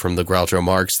character from the Groucho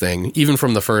Marx thing, even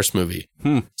from the first movie.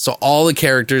 So all the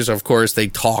characters, of course, they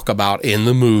talk about in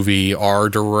the movie are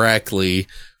directly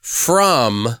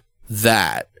from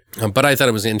that. But I thought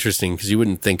it was interesting because you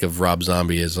wouldn't think of Rob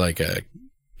Zombie as like a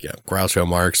Groucho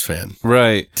Marx fan.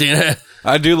 Right.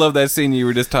 I do love that scene you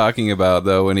were just talking about,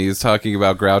 though, when he was talking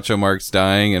about Groucho Marx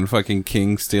dying and fucking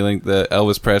King stealing the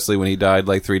Elvis Presley when he died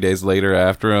like 3 days later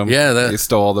after him. Yeah, he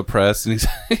stole all the press and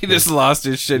he just lost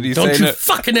his shit. Don't you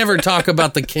fucking ever talk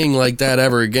about the King like that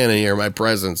ever again in here, my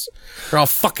presence, or I'll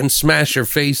fucking smash your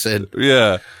face in.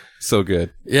 Yeah, so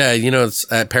good. Yeah, it's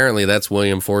apparently that's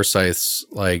William Forsythe's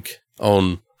like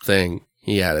own thing.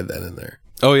 He added that in there.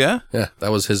 Oh, yeah? Yeah, that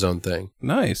was his own thing.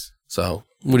 Nice. So,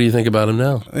 what do you think about him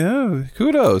now? Yeah,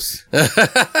 kudos.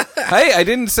 Hey, I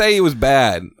didn't say he was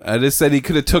bad. I just said he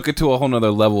could have took it to a whole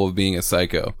nother level of being a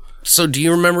psycho. So, do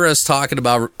you remember us talking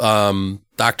about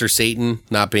Dr. Satan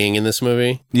not being in this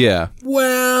movie? Yeah.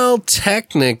 Well,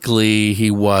 technically he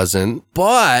wasn't,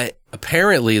 but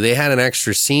apparently they had an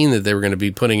extra scene that they were going to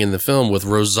be putting in the film with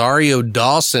Rosario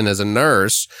Dawson as a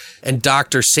nurse and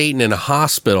Dr. Satan in a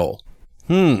hospital.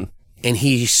 And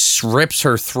he rips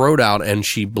her throat out and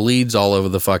she bleeds all over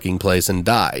the fucking place and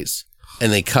dies.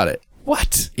 And they cut it.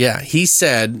 What? Yeah, he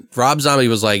said, Rob Zombie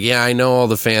was like, yeah, I know all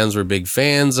the fans were big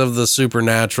fans of the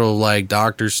supernatural, like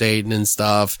Dr. Satan and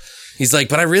stuff. He's like,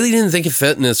 but I really didn't think it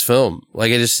fit in this film.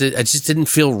 Like, I just didn't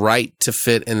feel right to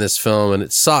fit in this film. And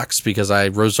it sucks because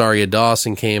Rosario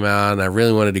Dawson came out and I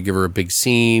really wanted to give her a big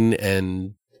scene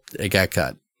and it got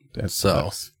cut. That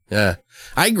sucks. Yeah.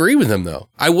 I agree with him, though.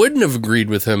 I wouldn't have agreed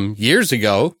with him years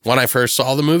ago when I first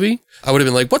saw the movie. I would have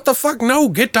been like, what the fuck? No,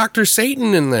 get Dr.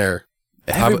 Satan in there.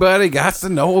 Everybody got to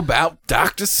know about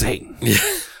Dr. Satan.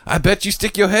 I bet you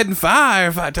stick your head in fire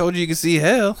if I told you could see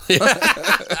hell.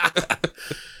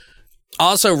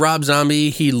 Also, Rob Zombie,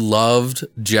 he loved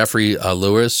Jeffrey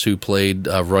Lewis, who played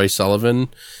Roy Sullivan,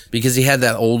 because he had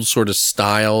that old sort of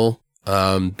style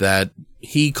that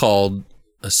he called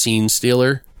a scene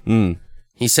stealer.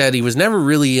 He said he was never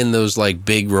really in those like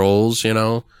big roles,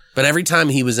 but every time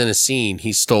he was in a scene,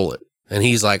 he stole it. And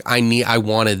he's like, I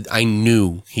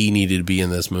knew he needed to be in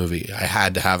this movie. I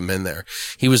had to have him in there.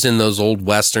 He was in those old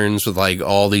Westerns with like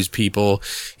all these people.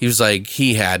 He was like,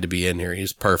 he had to be in here.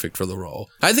 He's perfect for the role.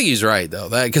 I think he's right though.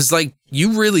 Cause like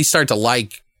you really start to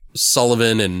like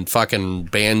Sullivan and fucking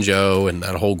Banjo and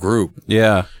that whole group.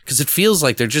 Yeah. Cause it feels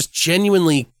like they're just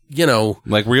genuinely,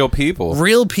 like real people.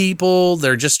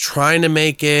 They're just trying to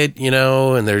make it,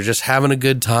 and they're just having a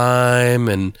good time.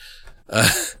 And,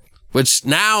 which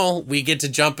now we get to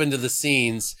jump into the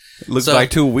scenes. Looks like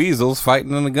two weasels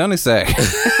fighting in a gunny sack.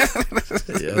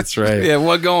 Yeah, that's right. Yeah,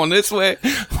 one going this way,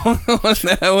 one going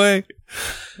that way.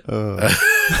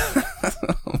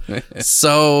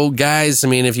 So, guys, I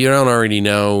mean, if you don't already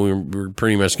know, we're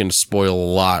pretty much going to spoil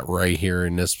a lot right here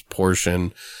in this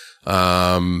portion.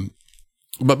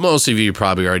 But most of you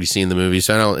probably already seen the movie,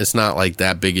 so it's not like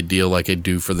that big a deal like I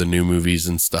do for the new movies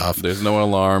and stuff. There's no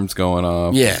alarms going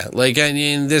off. Yeah, like, I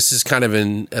mean, this is kind of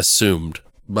assumed,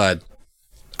 but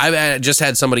I just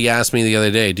had somebody ask me the other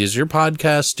day, does your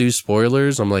podcast do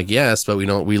spoilers? I'm like, yes, but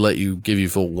we let you give you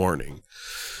full warning.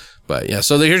 But yeah,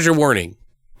 so here's your warning.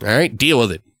 All right, deal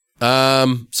with it.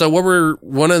 So what were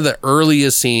one of the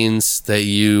earliest scenes that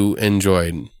you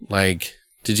enjoyed? Like,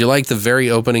 did you like the very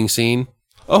opening scene?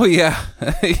 Oh, yeah.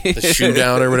 The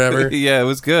shootout or whatever? Yeah, it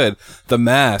was good. The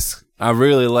mask. I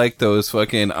really liked those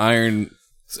fucking iron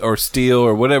or steel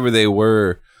or whatever they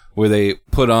were, where they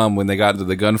put on when they got into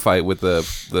the gunfight with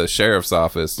the sheriff's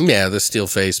office. Yeah, the steel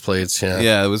face plates. Yeah.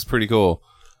 Yeah, it was pretty cool.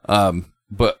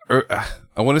 But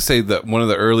I want to say that one of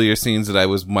the earlier scenes that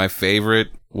was my favorite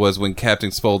was when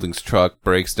Captain Spaulding's truck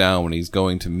breaks down when he's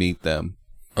going to meet them.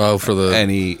 Oh,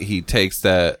 and he takes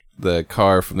the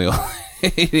car from the old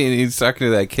and he's talking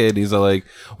to that kid. And he's like,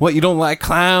 "What? You don't like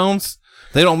clowns?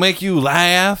 They don't make you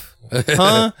laugh,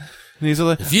 huh?" And he's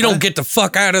like, "If you don't get the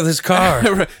fuck out of this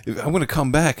car, I'm gonna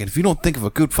come back. And if you don't think of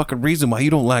a good fucking reason why you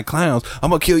don't like clowns,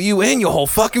 I'm gonna kill you and your whole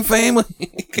fucking family."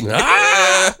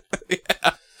 Ah!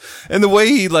 Yeah. And the way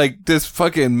he just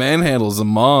fucking manhandles the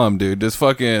mom, dude, just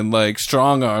fucking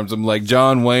strong arms him like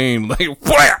John Wayne,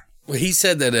 Well, he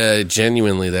said that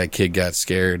genuinely that kid got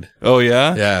scared. Oh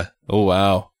yeah, yeah. Oh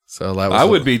wow. So that was I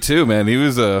would be too, man. He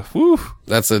was whew.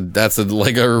 That's a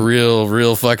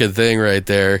real fucking thing right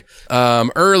there.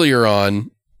 Earlier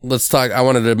on, let's talk. I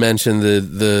wanted to mention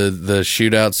the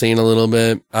shootout scene a little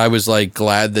bit. I was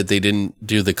glad that they didn't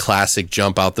do the classic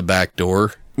jump out the back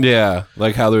door. Yeah,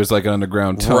 how there's an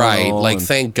underground tunnel. Right,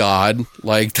 thank God.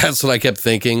 That's what I kept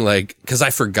thinking, because I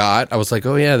forgot. I was like,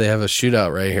 oh yeah, they have a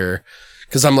shootout right here.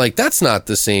 Because I'm like, that's not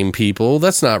the same people.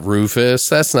 That's not Rufus.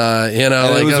 That's not, And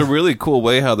it was a really cool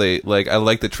way how they, I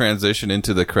like the transition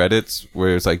into the credits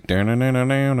where it's and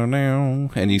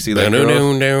you see that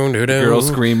girl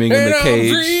screaming in the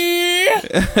cage.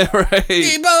 Right.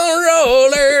 Keep on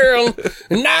rolling.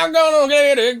 Now gonna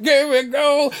get it, give it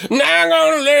go. Now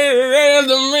gonna let it at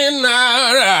the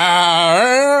midnight hour.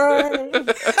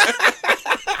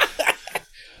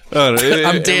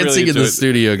 I'm dancing in the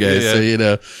studio, guys. Yeah. So you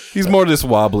know, he's more just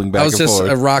wobbling back and forth.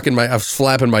 I was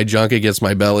flapping my junk against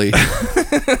my belly. Slap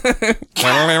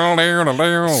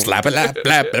it, lap,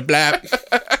 blap, blap,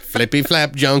 blap. Flippy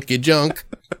flap, junky junk.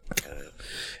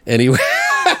 Anyway.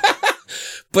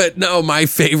 But no, my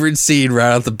favorite scene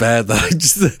right off the bat that I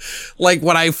just,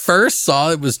 when I first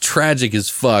saw it was tragic as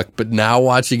fuck, but now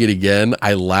watching it again,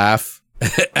 I laugh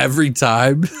every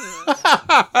time.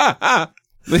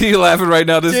 You laughing right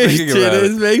now just thinking about it.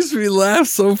 It makes me laugh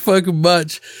so fucking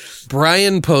much.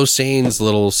 Brian Posehn's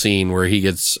little scene where he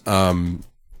gets,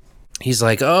 he's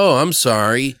like, "Oh, I'm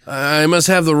sorry. I must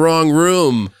have the wrong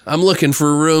room. I'm looking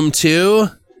for room 2.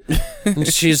 And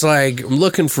she's like, "I'm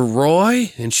looking for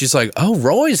Roy." And she's like, "Oh,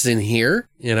 Roy's in here."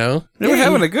 You know? They were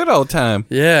having a good old time.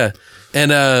 Yeah.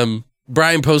 And,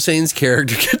 Brian Posehn's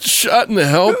character gets shot in the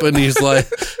help and he's like,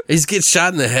 he gets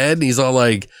shot in the head and he's all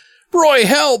like, "Roy,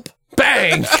 help."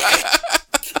 Bang.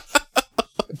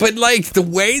 But the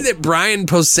way that Brian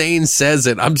Posehn says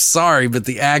it, I'm sorry, but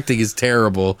the acting is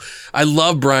terrible. I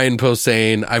love Brian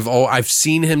Posehn. I've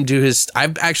seen him do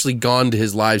I've actually gone to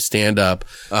his live stand up.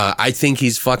 I think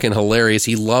he's fucking hilarious.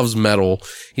 He loves metal.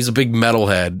 He's a big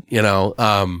metalhead, you know.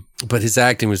 But his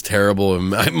acting was terrible in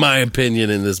my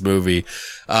opinion in this movie.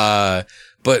 But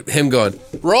him going,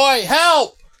 "Roy,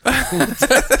 help."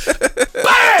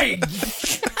 Bang.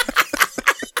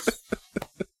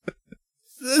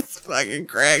 This fucking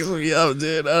cracks me up,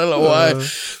 dude. I don't know why.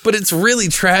 But it's really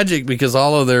tragic because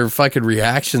all of their fucking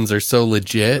reactions are so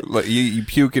legit. Like you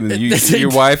puking and your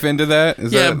wife into that?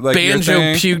 Is yeah, that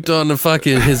Banjo puked on the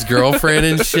fucking his girlfriend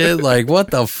and shit.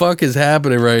 What the fuck is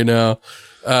happening right now?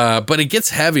 But it gets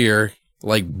heavier,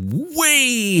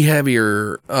 way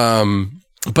heavier.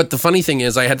 But the funny thing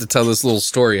is I had to tell this little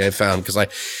story I found because I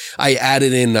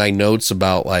added in my notes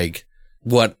about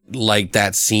what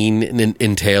that scene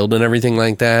entailed and everything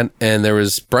like that. And there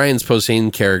was Brian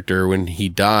Posehn character when he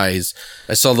dies.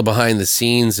 I saw the behind the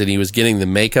scenes that he was getting the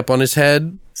makeup on his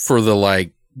head for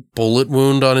the bullet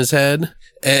wound on his head.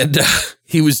 And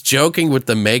he was joking with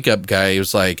the makeup guy. He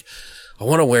was like, "I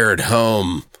want to wear it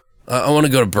home. I want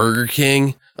to go to Burger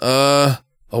King. I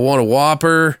want a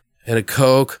Whopper and a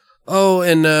Coke. Oh,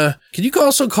 and can you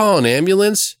also call an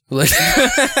ambulance?"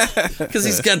 Because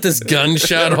he's got this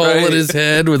gunshot hole in his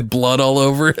head with blood all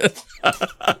over it.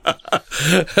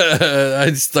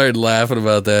 I started laughing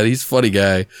about that. He's a funny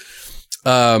guy.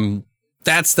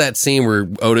 That's that scene where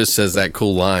Otis says that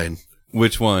cool line.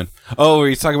 Which one? Oh, where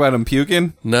he's talking about him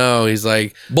puking? No, he's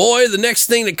like, "Boy, the next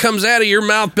thing that comes out of your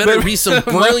mouth better be some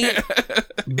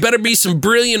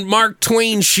brilliant Mark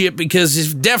Twain shit because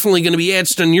it's definitely going to be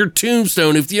etched on your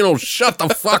tombstone if you don't shut the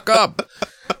fuck up."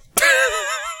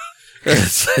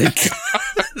 It's like,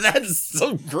 that's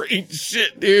some great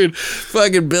shit, dude.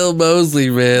 Fucking Bill Moseley,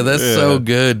 man. That's so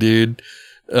good, dude.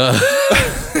 He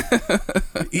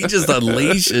just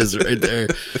unleashes right there.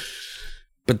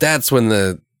 But that's when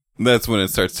it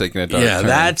starts taking a dark turn.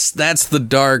 that's the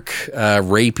dark,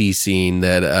 rapey scene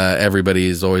that everybody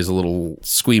is always a little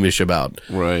squeamish about.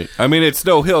 Right. I mean, it's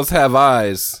No Hills Have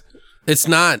Eyes. It's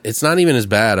not even as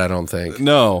bad, I don't think.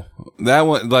 No. That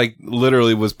one, like,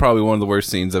 literally was probably one of the worst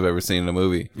scenes I've ever seen in a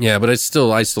movie. Yeah, but I still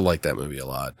like that movie a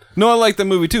lot. No, I like the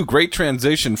movie too. Great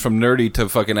transition from nerdy to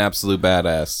fucking absolute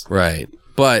badass. Right.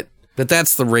 But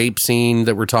that's the rape scene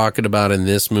that we're talking about in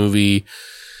this movie,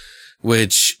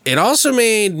 which it also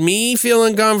made me feel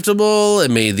uncomfortable.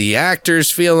 It made the actors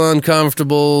feel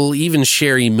uncomfortable. Even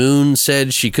Sherry Moon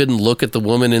said she couldn't look at the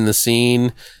woman in the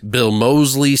scene. Bill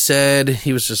Moseley said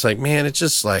he was just like, man, it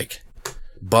just like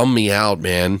bummed me out,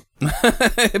 man.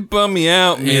 It bummed me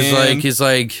out, man. He's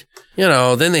like, you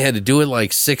know, then they had to do it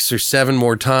like 6 or 7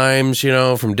 more times, you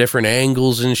know, from different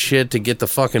angles and shit to get the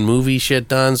fucking movie shit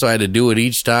done. So I had to do it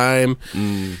each time.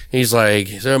 He's like,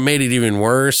 so it made it even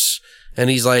worse. And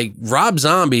he's like, Rob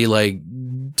Zombie, like,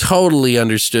 totally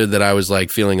understood that I was, like,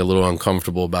 feeling a little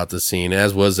uncomfortable about the scene,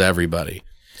 as was everybody.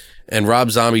 And Rob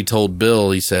Zombie told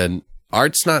Bill, he said,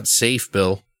 art's not safe,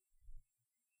 Bill.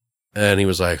 And he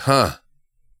was like, huh,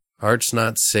 art's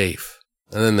not safe.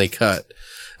 And then they cut.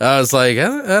 I was like,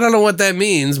 I don't know what that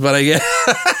means, but I guess,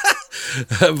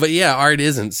 but yeah, art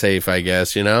isn't safe, I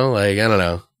guess, you know? Like, I don't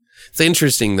know. It's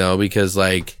interesting, though, because,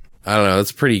 like, I don't know. It's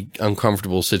a pretty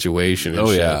uncomfortable situation. Oh,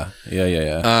 yeah.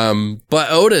 Yeah. But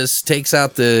Otis takes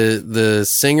out the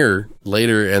singer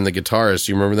later and the guitarist.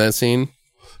 You remember that scene?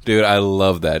 Dude, I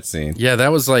love that scene. Yeah,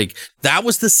 that was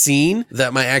the scene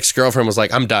that my ex-girlfriend was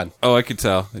like, I'm done. Oh, I could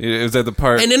tell. It was at the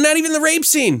part. And then not even the rape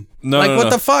scene. What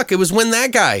the fuck? It was when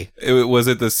that guy. Was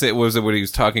it when he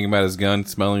was talking about his gun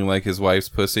smelling like his wife's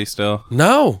pussy still?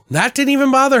 No, that didn't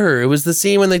even bother her. It was the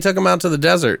scene when they took him out to the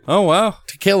desert. Oh, wow.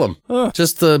 To kill him. Huh.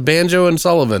 Just the Banjo and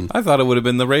Sullivan. I thought it would have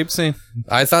been the rape scene.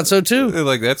 I thought so too.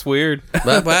 Like, that's weird.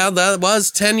 But, well, that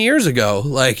was 10 years ago.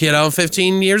 Like,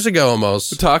 15 years ago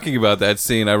almost. Talking about that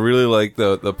scene, I really like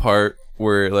the part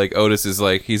where, like, Otis is,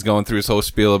 like, he's going through his whole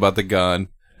spiel about the gun.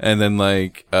 And then,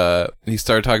 like, he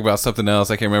started talking about something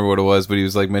else. I can't remember what it was, but he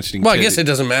was, like, mentioning Well, I guess it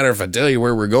doesn't matter if I tell you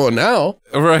where we're going now.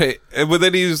 Right. But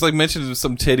then he was, like, mentioning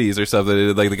some titties or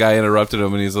something. Like, the guy interrupted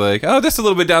him, and he's like, oh, just a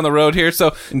little bit down the road here,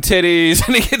 so, and titties.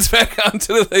 And he gets back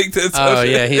onto the, like, this. Oh,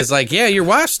 yeah. He's like, yeah, your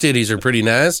wife's titties are pretty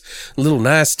nice. Little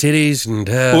nice titties. And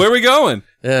where are we going?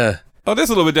 Yeah. Oh, just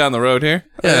a little bit down the road here.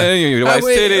 Yeah. Your wife's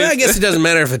titties. I guess it doesn't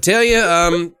matter if I tell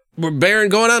you. We're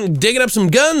going out and digging up some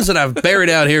guns that I've buried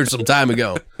out here some time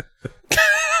ago.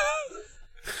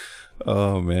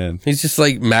 Oh, man. He's just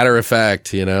like matter of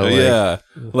fact, you know? Yeah.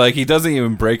 Like, he doesn't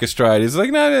even break a stride. He's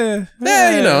like, just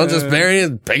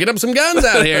picking up some guns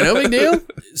out here. No big deal.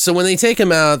 So when they take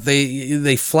him out,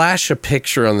 they flash a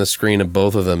picture on the screen of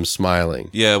both of them smiling.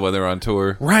 Yeah, when they're on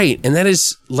tour. Right. And that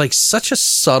is like such a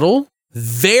subtle,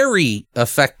 very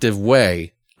effective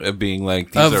way of being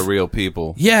like, these are real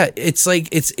people. Yeah, it's like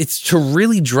it's to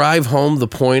really drive home the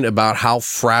point about how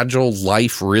fragile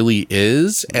life really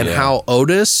is and how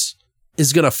Otis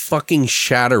is gonna fucking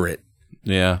shatter it.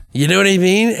 Yeah. You know what I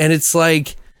mean? And it's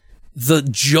like the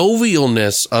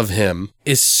jovialness of him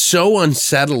is so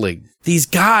unsettling. These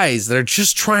guys that are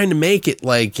just trying to make it,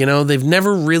 like, you know, they've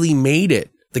never really made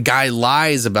it. The guy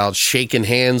lies about shaking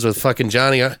hands with fucking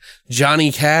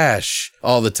Johnny Cash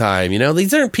all the time. You know,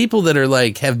 these aren't people that are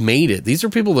like, have made it. These are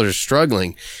people that are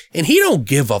struggling and he don't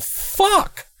give a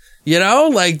fuck. You know,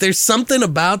 like there's something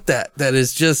about that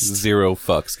is just zero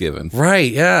fucks given.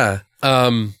 Right. Yeah.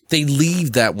 They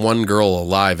leave that one girl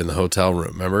alive in the hotel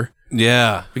room. Remember?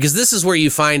 Yeah. Because this is where you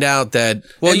find out that,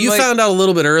 well, you found out a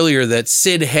little bit earlier that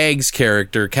Sid Haig's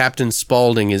character, Captain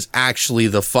Spaulding, is actually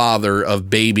the father of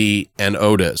Baby and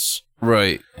Otis.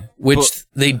 Right. Which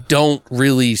they don't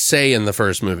really say in the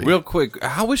first movie. Real quick,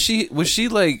 how was she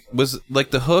like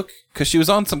the hook? Because she was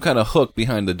on some kind of hook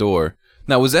behind the door.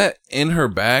 Now, was that in her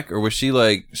back or was she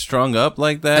like strung up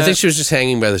like that? I think she was just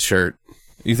hanging by the shirt.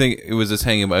 You think it was just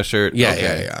hanging by a shirt? Yeah,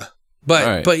 okay.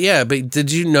 Yeah. But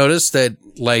did you notice that,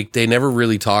 like, they never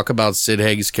really talk about Sid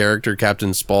Haig's character,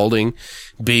 Captain Spaulding,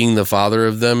 being the father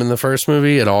of them in the first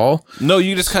movie at all? No,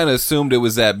 you just kind of assumed it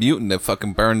was that mutant that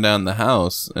fucking burned down the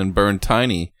house and burned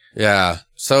Tiny. Yeah.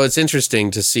 So it's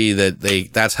interesting to see that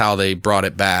that's how they brought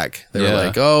it back. They were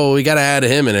like, oh, we got to add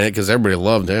him in it because everybody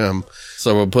loved him.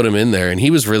 So we'll put him in there. And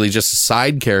he was really just a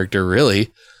side character,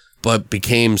 really, but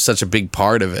became such a big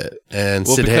part of it. And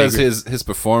because his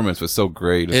performance was so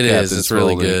great. It's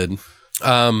really good.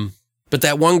 But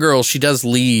that one girl, she does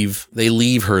leave. They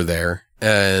leave her there.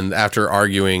 And after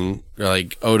arguing,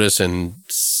 like Otis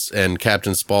and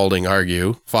Captain Spaulding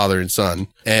argue, father and son,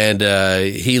 and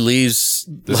he leaves.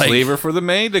 Just leave her for the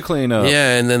maid to clean up.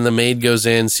 Yeah, and then the maid goes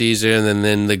in, sees her, and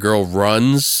then the girl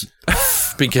runs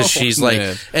because she's like,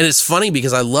 man. and it's funny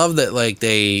because I love that like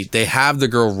they have the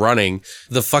girl running.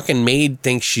 The fucking maid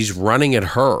thinks she's running at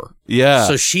her. Yeah.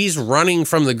 So she's running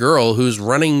from the girl who's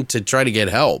running to try to get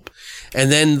help.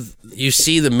 And then you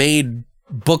see the maid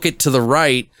book it to the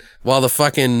right while the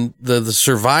fucking the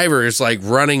survivor is like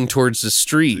running towards the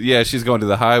street. Yeah, she's going to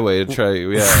the highway to try.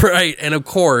 Yeah. Right. And of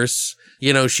course,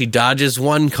 you know, she dodges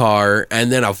one car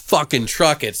and then a fucking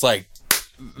truck. It's like,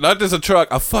 Not just a truck,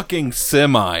 a fucking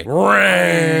semi.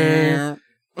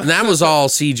 and that was all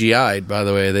CGI'd, by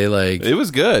the way. They like, It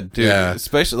was good, dude. Yeah.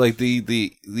 Especially like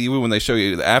the even when they show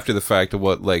you after the fact of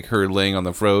what like her laying on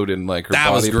the road and like her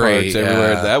That was body great, parts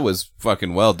everywhere. yeah. That was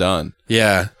fucking well done.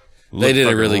 yeah, they Looked did a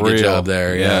fucking really good real. job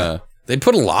there. Yeah. Yeah. They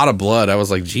put a lot of blood. I was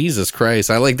like, Jesus Christ.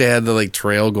 I like they had the like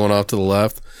trail going off to the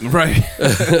left. Right.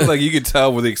 Like you could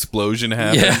tell where the explosion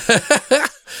happened. Yeah.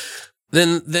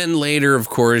 Then later, of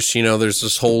course, you know, there's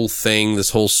this whole thing, this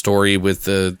whole story with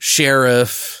the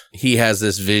sheriff. He has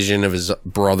this vision of his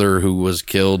brother who was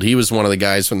killed. He was one of the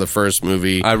guys from the first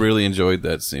movie. I really enjoyed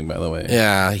that scene, by the way.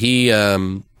 Yeah,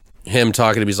 him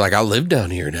talking to me, he's like, I live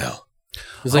down here now.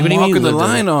 He's like, I'm what do you mean walking you the live down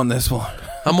line there? on this one.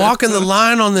 I'm walking the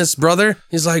line on this, brother.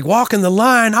 He's like, walking the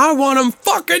line. I want him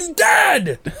fucking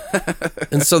dead.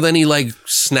 And so then he like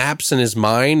snaps in his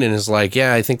mind and is like,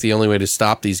 yeah, I think the only way to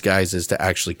stop these guys is to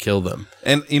actually kill them.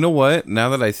 And you know what? Now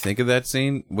that I think of that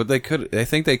scene, I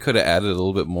think they could have added a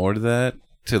little bit more to that,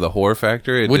 to the horror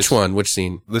factor. Which one? Which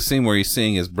scene? The scene where he's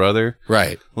seeing his brother.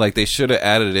 Right. Like they should have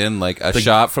added in like a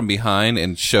shot from behind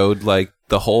and showed like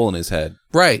the hole in his head.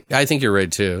 Right. I think you're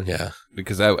right too. Yeah.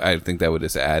 Because I think that would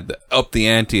just add up the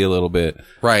ante a little bit.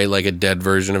 Right. Like a dead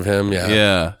version of him. Yeah.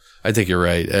 Yeah. I think you're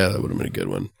right. Yeah, that would have been a good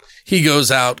one. He goes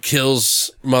out,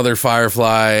 kills Mother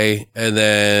Firefly, and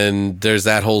then there's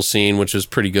that whole scene, which was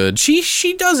pretty good.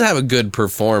 She does have a good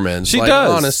performance. She does.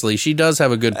 Honestly, she does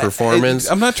have a good performance.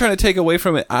 I'm not trying to take away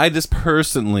from it. I just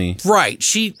personally. Right.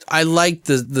 I like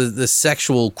the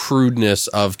sexual crudeness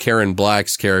of Karen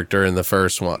Black's character in the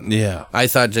first one. Yeah. I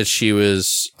thought that she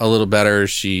was a little better.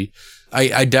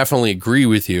 I definitely agree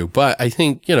with you, but I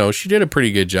think, you know, she did a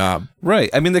pretty good job. Right.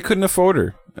 I mean, they couldn't afford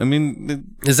her. I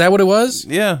mean, Is that what it was?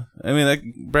 yeah. I mean, like,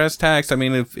 brass tacks. I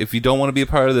mean, if you don't want to be a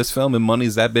part of this film and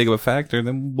money's that big of a factor,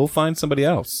 then we'll find somebody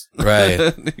else.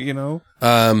 Right. You know?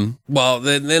 Well,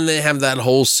 then they have that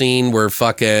whole scene where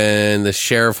fucking the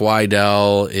Sheriff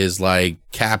Wydell is like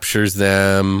captures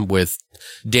them with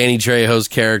Danny Trejo's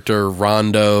character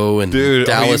Rondo and Dude,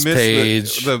 Dallas you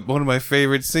missed Page. one of my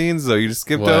favorite scenes, though. You just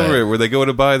skipped What? over it, where they go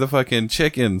to buy the fucking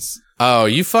chickens. Oh,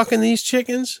 you fucking these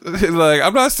chickens? Like,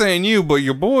 I'm not saying you, but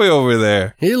your boy over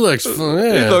there. He looks He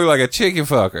yeah. looked like a chicken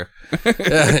fucker.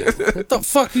 What the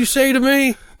fuck you say to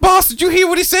me? Boss, did you hear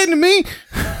what he said to me?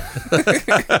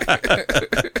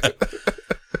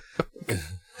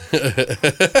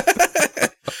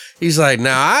 He's like,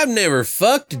 now I've never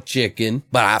fucked a chicken,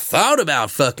 but I thought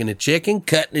about fucking a chicken,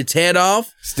 cutting its head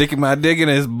off. Sticking my dick in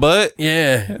his butt.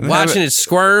 Yeah, watching it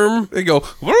squirm. They go,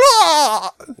 "Blah!"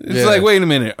 It's Yeah. like, wait a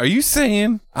minute. Are you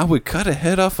saying I would cut a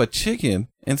head off a chicken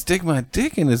and stick my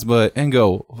dick in his butt and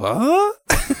go, what?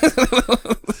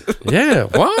 Yeah,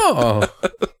 wow.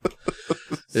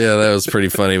 Yeah, that was pretty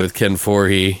funny with Ken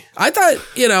Foree. I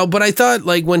thought,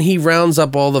 like, when he rounds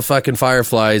up all the fucking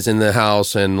fireflies in the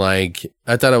house and, like,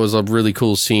 I thought it was a really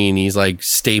cool scene. He's, like,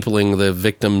 stapling the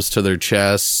victims to their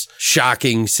chests,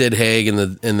 shocking Sid Haig in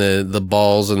the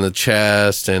balls in the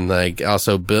chest, and, like,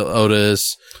 also Bill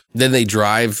Otis. Then he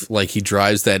drives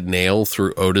that nail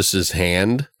through Otis's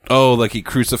hand. Oh, like he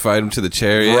crucified him to the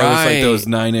chair. Yeah, it was like Right. those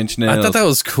 9-inch nails. I thought that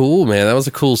was cool, man. That was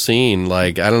a cool scene.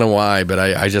 Like, I don't know why, but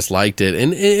I just liked it.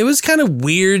 And it was kind of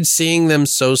weird seeing them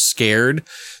so scared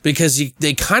because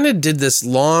they kind of did this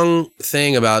long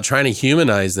thing about trying to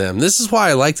humanize them. This is why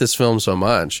I like this film so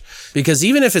much, because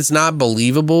even if it's not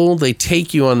believable, they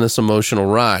take you on this emotional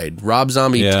ride. Rob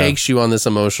Zombie takes you on this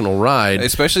emotional ride.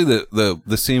 Especially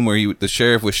the scene where the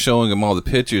sheriff was showing him all the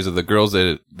pictures of the girls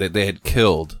that they had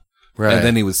killed. Right. And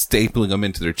then he was stapling them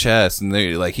into their chest, and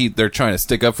they're trying to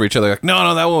stick up for each other. Like,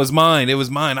 no, that one was mine. It was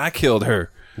mine. I killed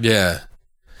her. Yeah.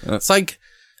 It's like,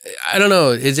 I don't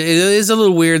know. It is a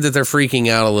little weird that they're freaking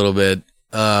out a little bit.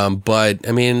 But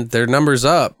I mean, their number's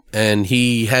up, and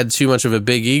he had too much of a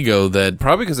big ego that.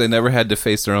 Probably because they never had to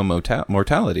face their own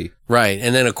mortality. Right.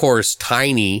 And then, of course,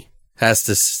 Tiny has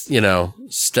to,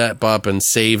 step up and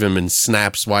save him and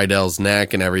snaps Wydell's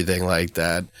neck and everything like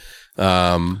that.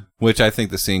 Which I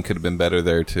think the scene could have been better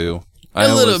there too.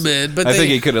 A little bit, but I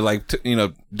think he could have like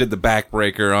did the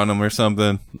backbreaker on him or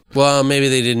something. Well, maybe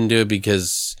they didn't do it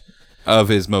because of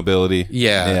his mobility.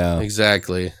 Yeah,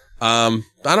 exactly. I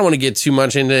don't want to get too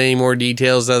much into any more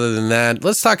details other than that.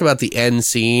 Let's talk about the end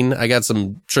scene. I got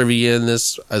some trivia in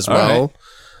this as well.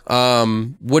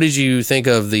 Right. What did you think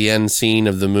of the end scene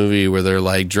of the movie where they're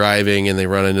like driving and they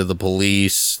run into the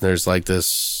police? There's like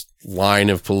this line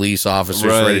of police officers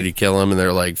ready to kill him, and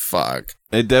they're like, fuck.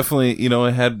 It definitely,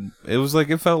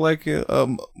 it felt like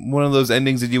one of those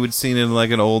endings that you would see in like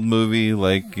an old movie,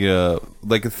 like a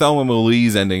Thelma and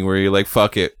Louise ending where you're like,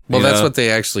 fuck it. Well, that's what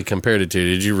they actually compared it to.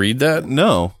 Did you read that?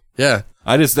 No. Yeah.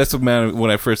 That's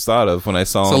what I first thought of when I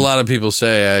saw him. A lot of people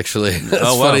say, actually. It's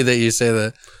funny that you say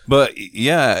that. But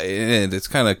yeah, and it's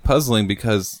kind of puzzling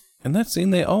because in that scene,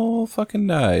 they all fucking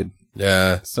died.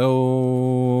 Yeah.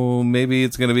 So maybe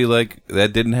it's going to be like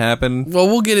that didn't happen. Well,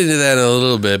 we'll get into that in a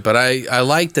little bit, but I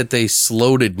like that they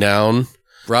slowed it down.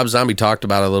 Rob Zombie talked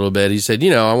about it a little bit. He said,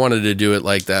 I wanted to do it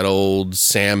like that old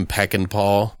Sam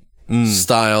Peckinpah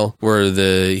style where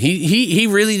he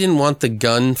really didn't want the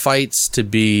gunfights to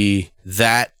be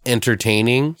that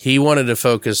entertaining. He wanted to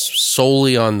focus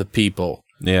solely on the people.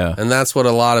 Yeah. And that's what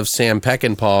a lot of Sam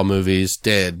Peckinpah movies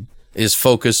did, is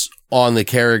focus on the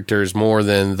characters more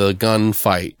than the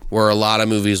gunfight, where a lot of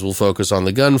movies will focus on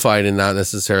the gunfight and not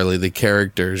necessarily the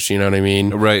characters. You know what I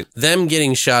mean? Right. Them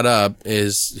getting shot up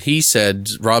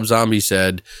Rob Zombie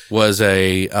said, was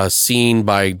a scene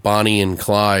by Bonnie and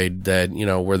Clyde that,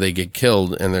 where they get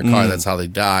killed in their car. That's how they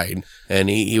died. And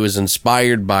he was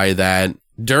inspired by that.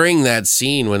 During that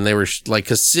scene when they were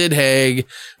cause Sid Haig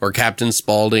or Captain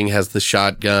Spaulding has the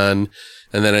shotgun.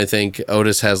 And then I think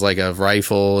Otis has like a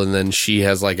rifle, and then she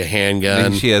has like a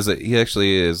handgun. He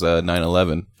actually is a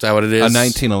 911. Is that what it is? A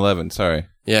 1911. Sorry.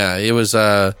 Yeah, it was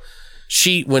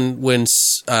when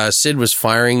Sid was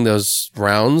firing those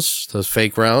rounds, those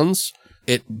fake rounds,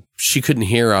 she couldn't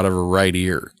hear out of her right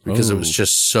ear because it was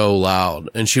just so loud,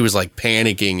 and she was like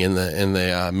panicking in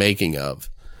the making of.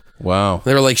 Wow.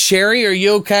 They were like, Sherry, are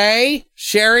you okay?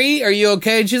 Sherry, are you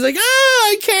okay? And she's like,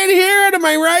 I can't hear out of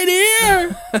my right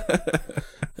ear.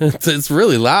 It's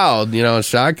really loud, a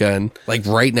shotgun, like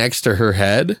right next to her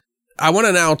head. I want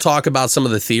to now talk about some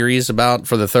of the theories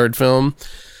for the third film.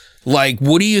 Like,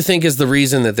 what do you think is the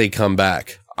reason that they come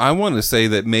back? I want to say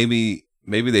that maybe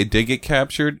they did get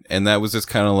captured, and that was just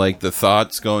kind of like the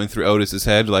thoughts going through Otis's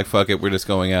head, like, fuck it, we're just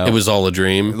going out. It was all a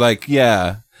dream. Like,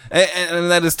 yeah.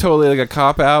 And that is totally like a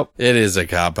cop-out. It is a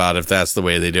cop-out if that's the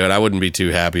way they do it. I wouldn't be too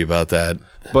happy about that.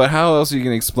 But how else are you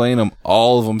going to explain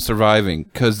all of them surviving?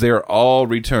 Because they're all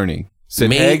returning.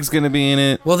 Sid Haig's going to be in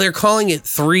it. Well, they're calling it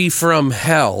 3 from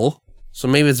Hell, so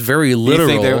maybe it's very literal.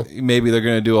 You think maybe they're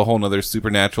going to do a whole nother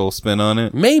supernatural spin on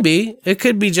it? Maybe. It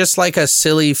could be just like a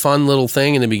silly, fun little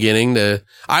thing in the beginning.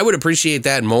 I would appreciate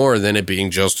that more than it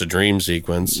being just a dream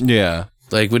sequence. Yeah.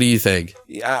 Like, what do you think?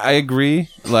 Yeah, I agree.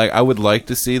 Like, I would like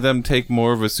to see them take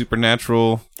more of a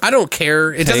supernatural. I don't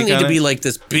care. It doesn't need to be like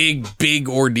this big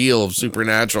ordeal of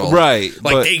supernatural. Right.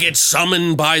 Like, they get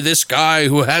summoned by this guy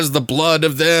who has the blood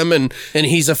of them, and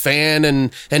he's a fan,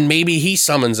 and maybe he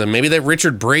summons them. Maybe that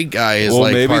Richard Brake guy is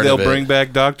part of it. Maybe they'll bring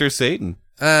back Dr. Satan.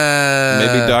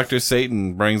 Maybe Dr.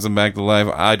 Satan brings them back to life.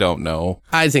 I don't know.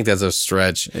 I think that's a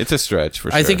stretch. It's a stretch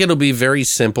for sure. I think it'll be very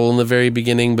simple in the very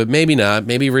beginning, but maybe not.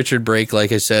 Maybe Richard Brake,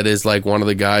 like I said, is like one of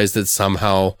the guys that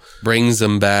somehow brings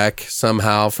them back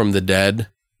somehow from the dead.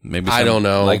 Maybe I don't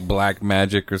know. Like black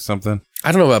magic or something.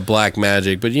 I don't know about black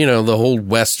magic, but the whole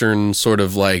Western sort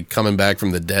of like coming back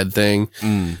from the dead thing.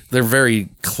 They're very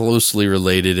closely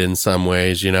related in some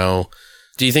ways, Do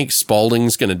you think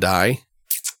Spaulding's going to die?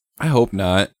 I hope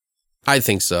not. I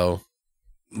think so.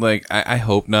 Like, I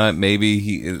hope not. Maybe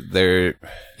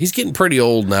he's getting pretty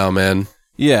old now, man.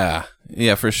 Yeah,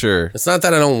 for sure. It's not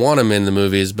that I don't want him in the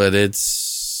movies, but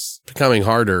it's becoming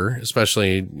harder,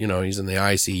 especially, he's in the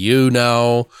ICU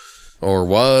now, or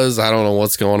was. I don't know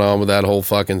what's going on with that whole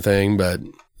fucking thing, but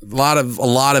a lot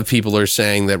of people are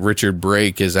saying that Richard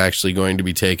Brake is actually going to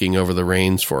be taking over the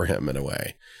reins for him in a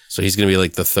way. So he's going to be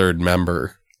like the third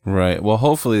member. Right. Well,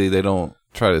 hopefully they don't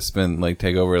try to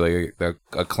take over like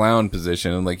a clown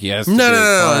position and like yes. No.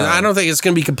 I don't think it's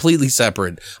going to be completely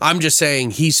separate. I'm just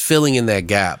saying he's filling in that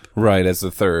gap. Right, as the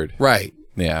third. Right.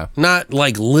 Yeah. Not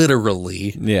like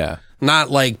literally. Yeah. Not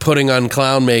like putting on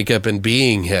clown makeup and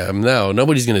being him. No,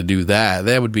 nobody's going to do that.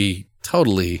 That would be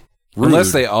totally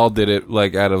Unless they all did it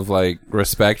like out of like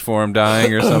respect for him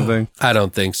dying or something. I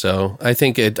don't think so. I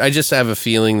just have a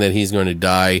feeling that he's going to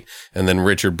die, and then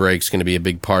Richard Brake's going to be a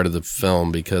big part of the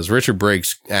film because Richard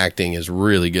Brake's acting is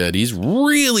really good. He's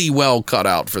really well cut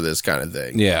out for this kind of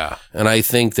thing. Yeah. And I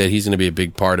think that he's going to be a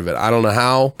big part of it. I don't know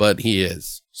how, but he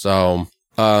is. So,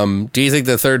 do you think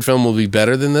the third film will be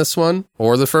better than this one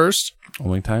or the first?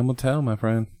 Only time will tell, my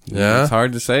friend. Yeah. It's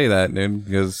hard to say that, dude,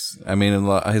 because, I mean,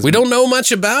 we don't know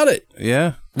much about it.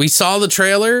 Yeah. We saw the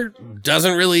trailer.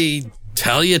 Doesn't really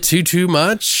tell you too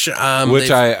much.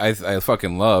 Which I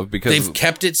fucking love because they've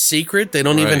kept it secret. They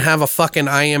don't even have a fucking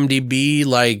IMDb,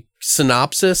 like,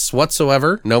 synopsis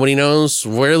whatsoever. Nobody knows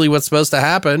really what's supposed to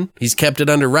happen. He's kept it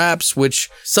under wraps, which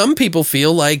some people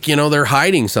feel like, they're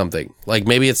hiding something. Like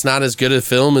maybe it's not as good a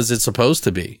film as it's supposed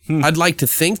to be. I'd like to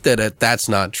think that that's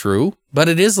not true, but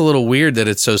it is a little weird that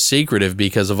it's so secretive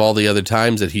because of all the other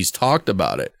times that he's talked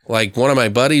about it. Like one of my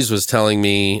buddies was telling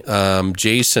me,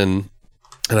 Jason,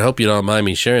 and I hope you don't mind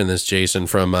me sharing this, Jason,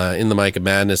 from In the Mic of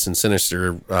Madness and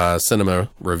Sinister Cinema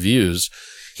Reviews.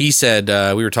 He said,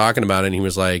 we were talking about it, and he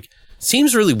was like,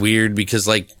 seems really weird because,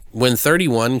 like, when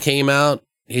 31 came out,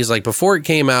 he's like, before it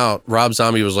came out, Rob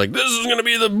Zombie was like, this is going to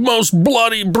be the most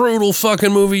bloody, brutal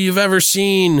fucking movie you've ever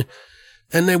seen.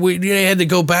 And then they had to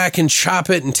go back and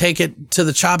chop it and take it to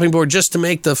the chopping board just to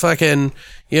make the fucking,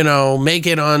 make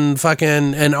it on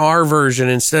fucking an R version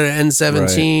instead of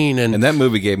N17. Right. And that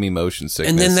movie gave me motion sickness.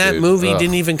 And then that movie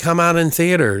didn't even come out in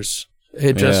theaters.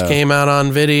 It just came out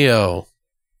on video.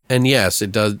 And yes,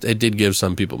 it did give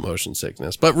some people motion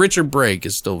sickness, but Richard Brake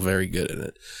is still very good in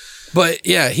it. But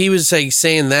yeah, he was like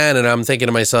saying that, and I'm thinking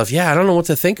to myself, I don't know what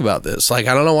to think about this. Like,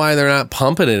 I don't know why they're not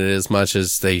pumping it as much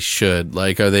as they should.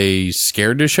 Like, are they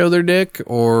scared to show their dick,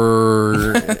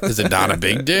 or is it not a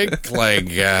big dick? Like,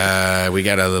 we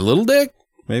got a little dick?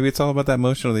 Maybe it's all about that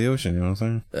motion of the ocean, you know what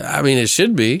I'm saying? I mean, it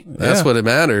should be. That's what it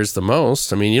matters the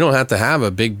most. I mean, you don't have to have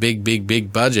a big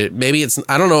budget. Maybe it's,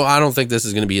 I don't know. I don't think this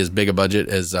is going to be as big a budget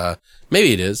as,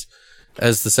 maybe it is,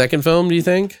 as the second film, do you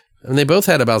think? And they both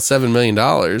had about $7 million.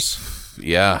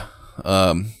 Yeah.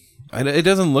 It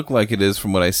doesn't look like it is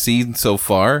from what I've seen so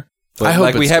far. But I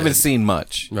hope we haven't seen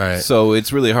much. Right. So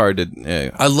it's really hard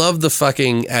to... I love the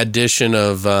fucking addition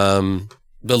of the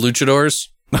luchadors.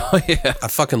 Oh, yeah. I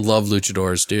fucking love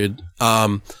luchadors, dude.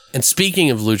 And speaking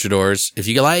of luchadors, if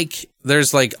you like,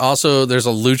 there's a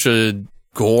lucha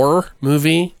gore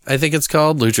movie, I think it's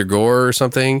called Lucha Gore or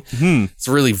something. It's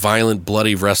a really violent,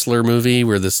 bloody wrestler movie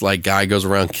where this like guy goes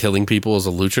around killing people as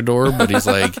a luchador, but he's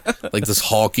like this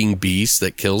hulking beast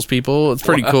that kills people. It's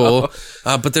pretty cool.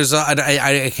 But there's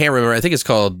I can't remember. I think it's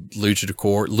called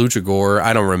Lucha Gore.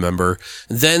 I don't remember.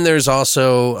 Then there's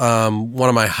also one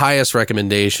of my highest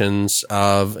recommendations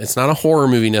of, it's not a horror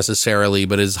movie necessarily,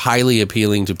 but is highly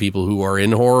appealing to people who are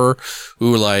in horror,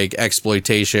 who like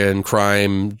exploitation,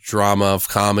 crime, drama,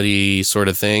 comedy sort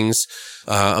of things.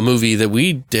 A movie that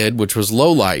we did, which was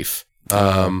Low Life.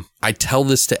 I tell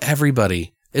this to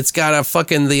everybody. It's got a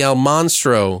fucking the El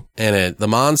Monstro in it, the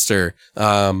monster,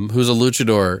 who's a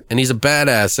luchador, and he's a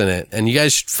badass in it. And you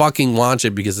guys should fucking watch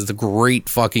it because it's a great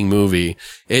fucking movie.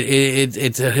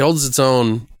 It holds its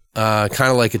own,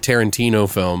 kind of like a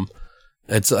Tarantino film.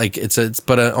 It's like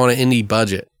but on an indie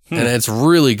budget, and it's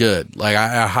really good. Like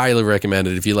I highly recommend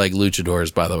it if you like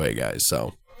luchadors. By the way, guys.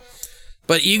 So.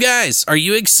 But you guys, are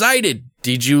you excited?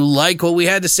 Did you like what we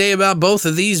had to say about both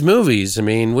of these movies? I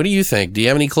mean, what do you think? Do you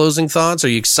have any closing thoughts? Are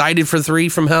you excited for 3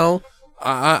 from Hell?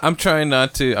 I'm trying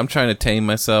not to. I'm trying to tame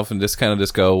myself and just kind of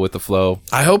just go with the flow.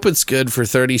 I hope it's good for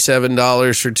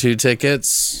 $37 for 2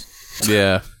 tickets.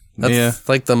 Yeah. That's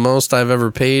like the most I've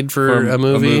ever paid for a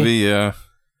movie. A movie, yeah.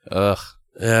 Ugh.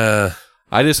 Yeah.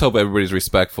 I just hope everybody's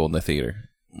respectful in the theater.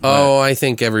 Oh, I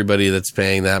think everybody that's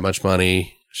paying that much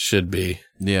money should be.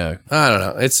 Yeah. I don't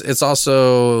know. It's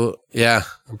also,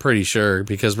 I'm pretty sure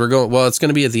because it's going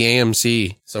to be at the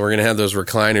AMC. So we're going to have those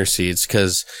recliner seats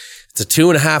because it's a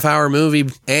 2.5 hour movie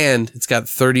and it's got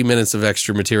 30 minutes of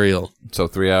extra material. So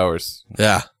 3 hours.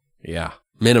 Yeah. Yeah.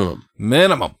 Minimum.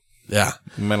 Yeah.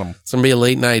 Minimum. It's going to be a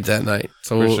late night that night.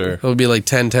 So sure. It'll be like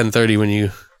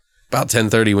 10:30 about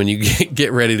 10:30 when you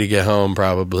get ready to get home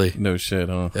probably. No shit,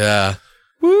 huh? Yeah.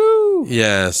 Woo!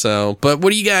 Yeah, so, but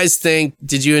what do you guys think?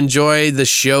 Did you enjoy the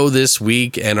show this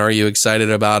week? And are you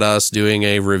excited about us doing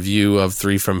a review of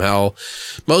 3 from Hell?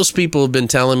 Most people have been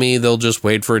telling me they'll just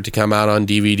wait for it to come out on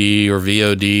DVD or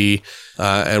VOD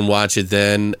and watch it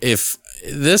then. If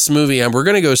this movie, and we're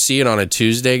going to go see it on a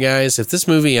Tuesday, guys. If this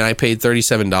movie, and I paid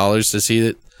 $37 to see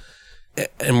it,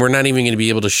 and we're not even going to be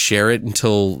able to share it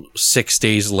until 6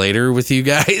 days later with you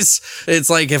guys. It's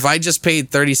like if I just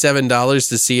paid $37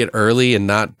 to see it early and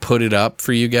not put it up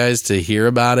for you guys to hear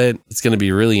about it, it's going to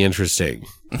be really interesting.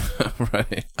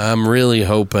 Right. I'm really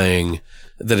hoping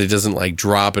that it doesn't like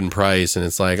drop in price and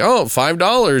it's like, oh,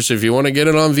 $5 if you want to get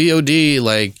it on VOD,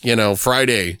 like, you know,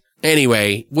 Friday.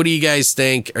 Anyway, what do you guys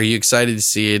think? Are you excited to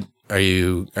see it? Are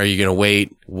you going to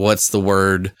wait? What's the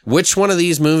word? Which one of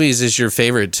these movies is your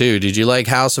favorite too? Did you like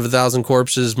House of a Thousand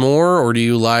Corpses more, or do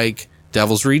you like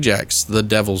Devil's Rejects, The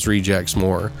Devil's Rejects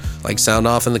more? Like, sound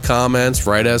off in the comments,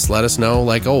 write us, let us know,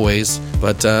 like always.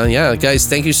 But yeah, guys,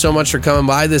 thank you so much for coming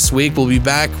by this week. We'll be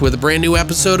back with a brand new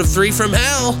episode of 3 from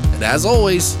Hell. And as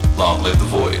always, long live the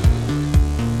void.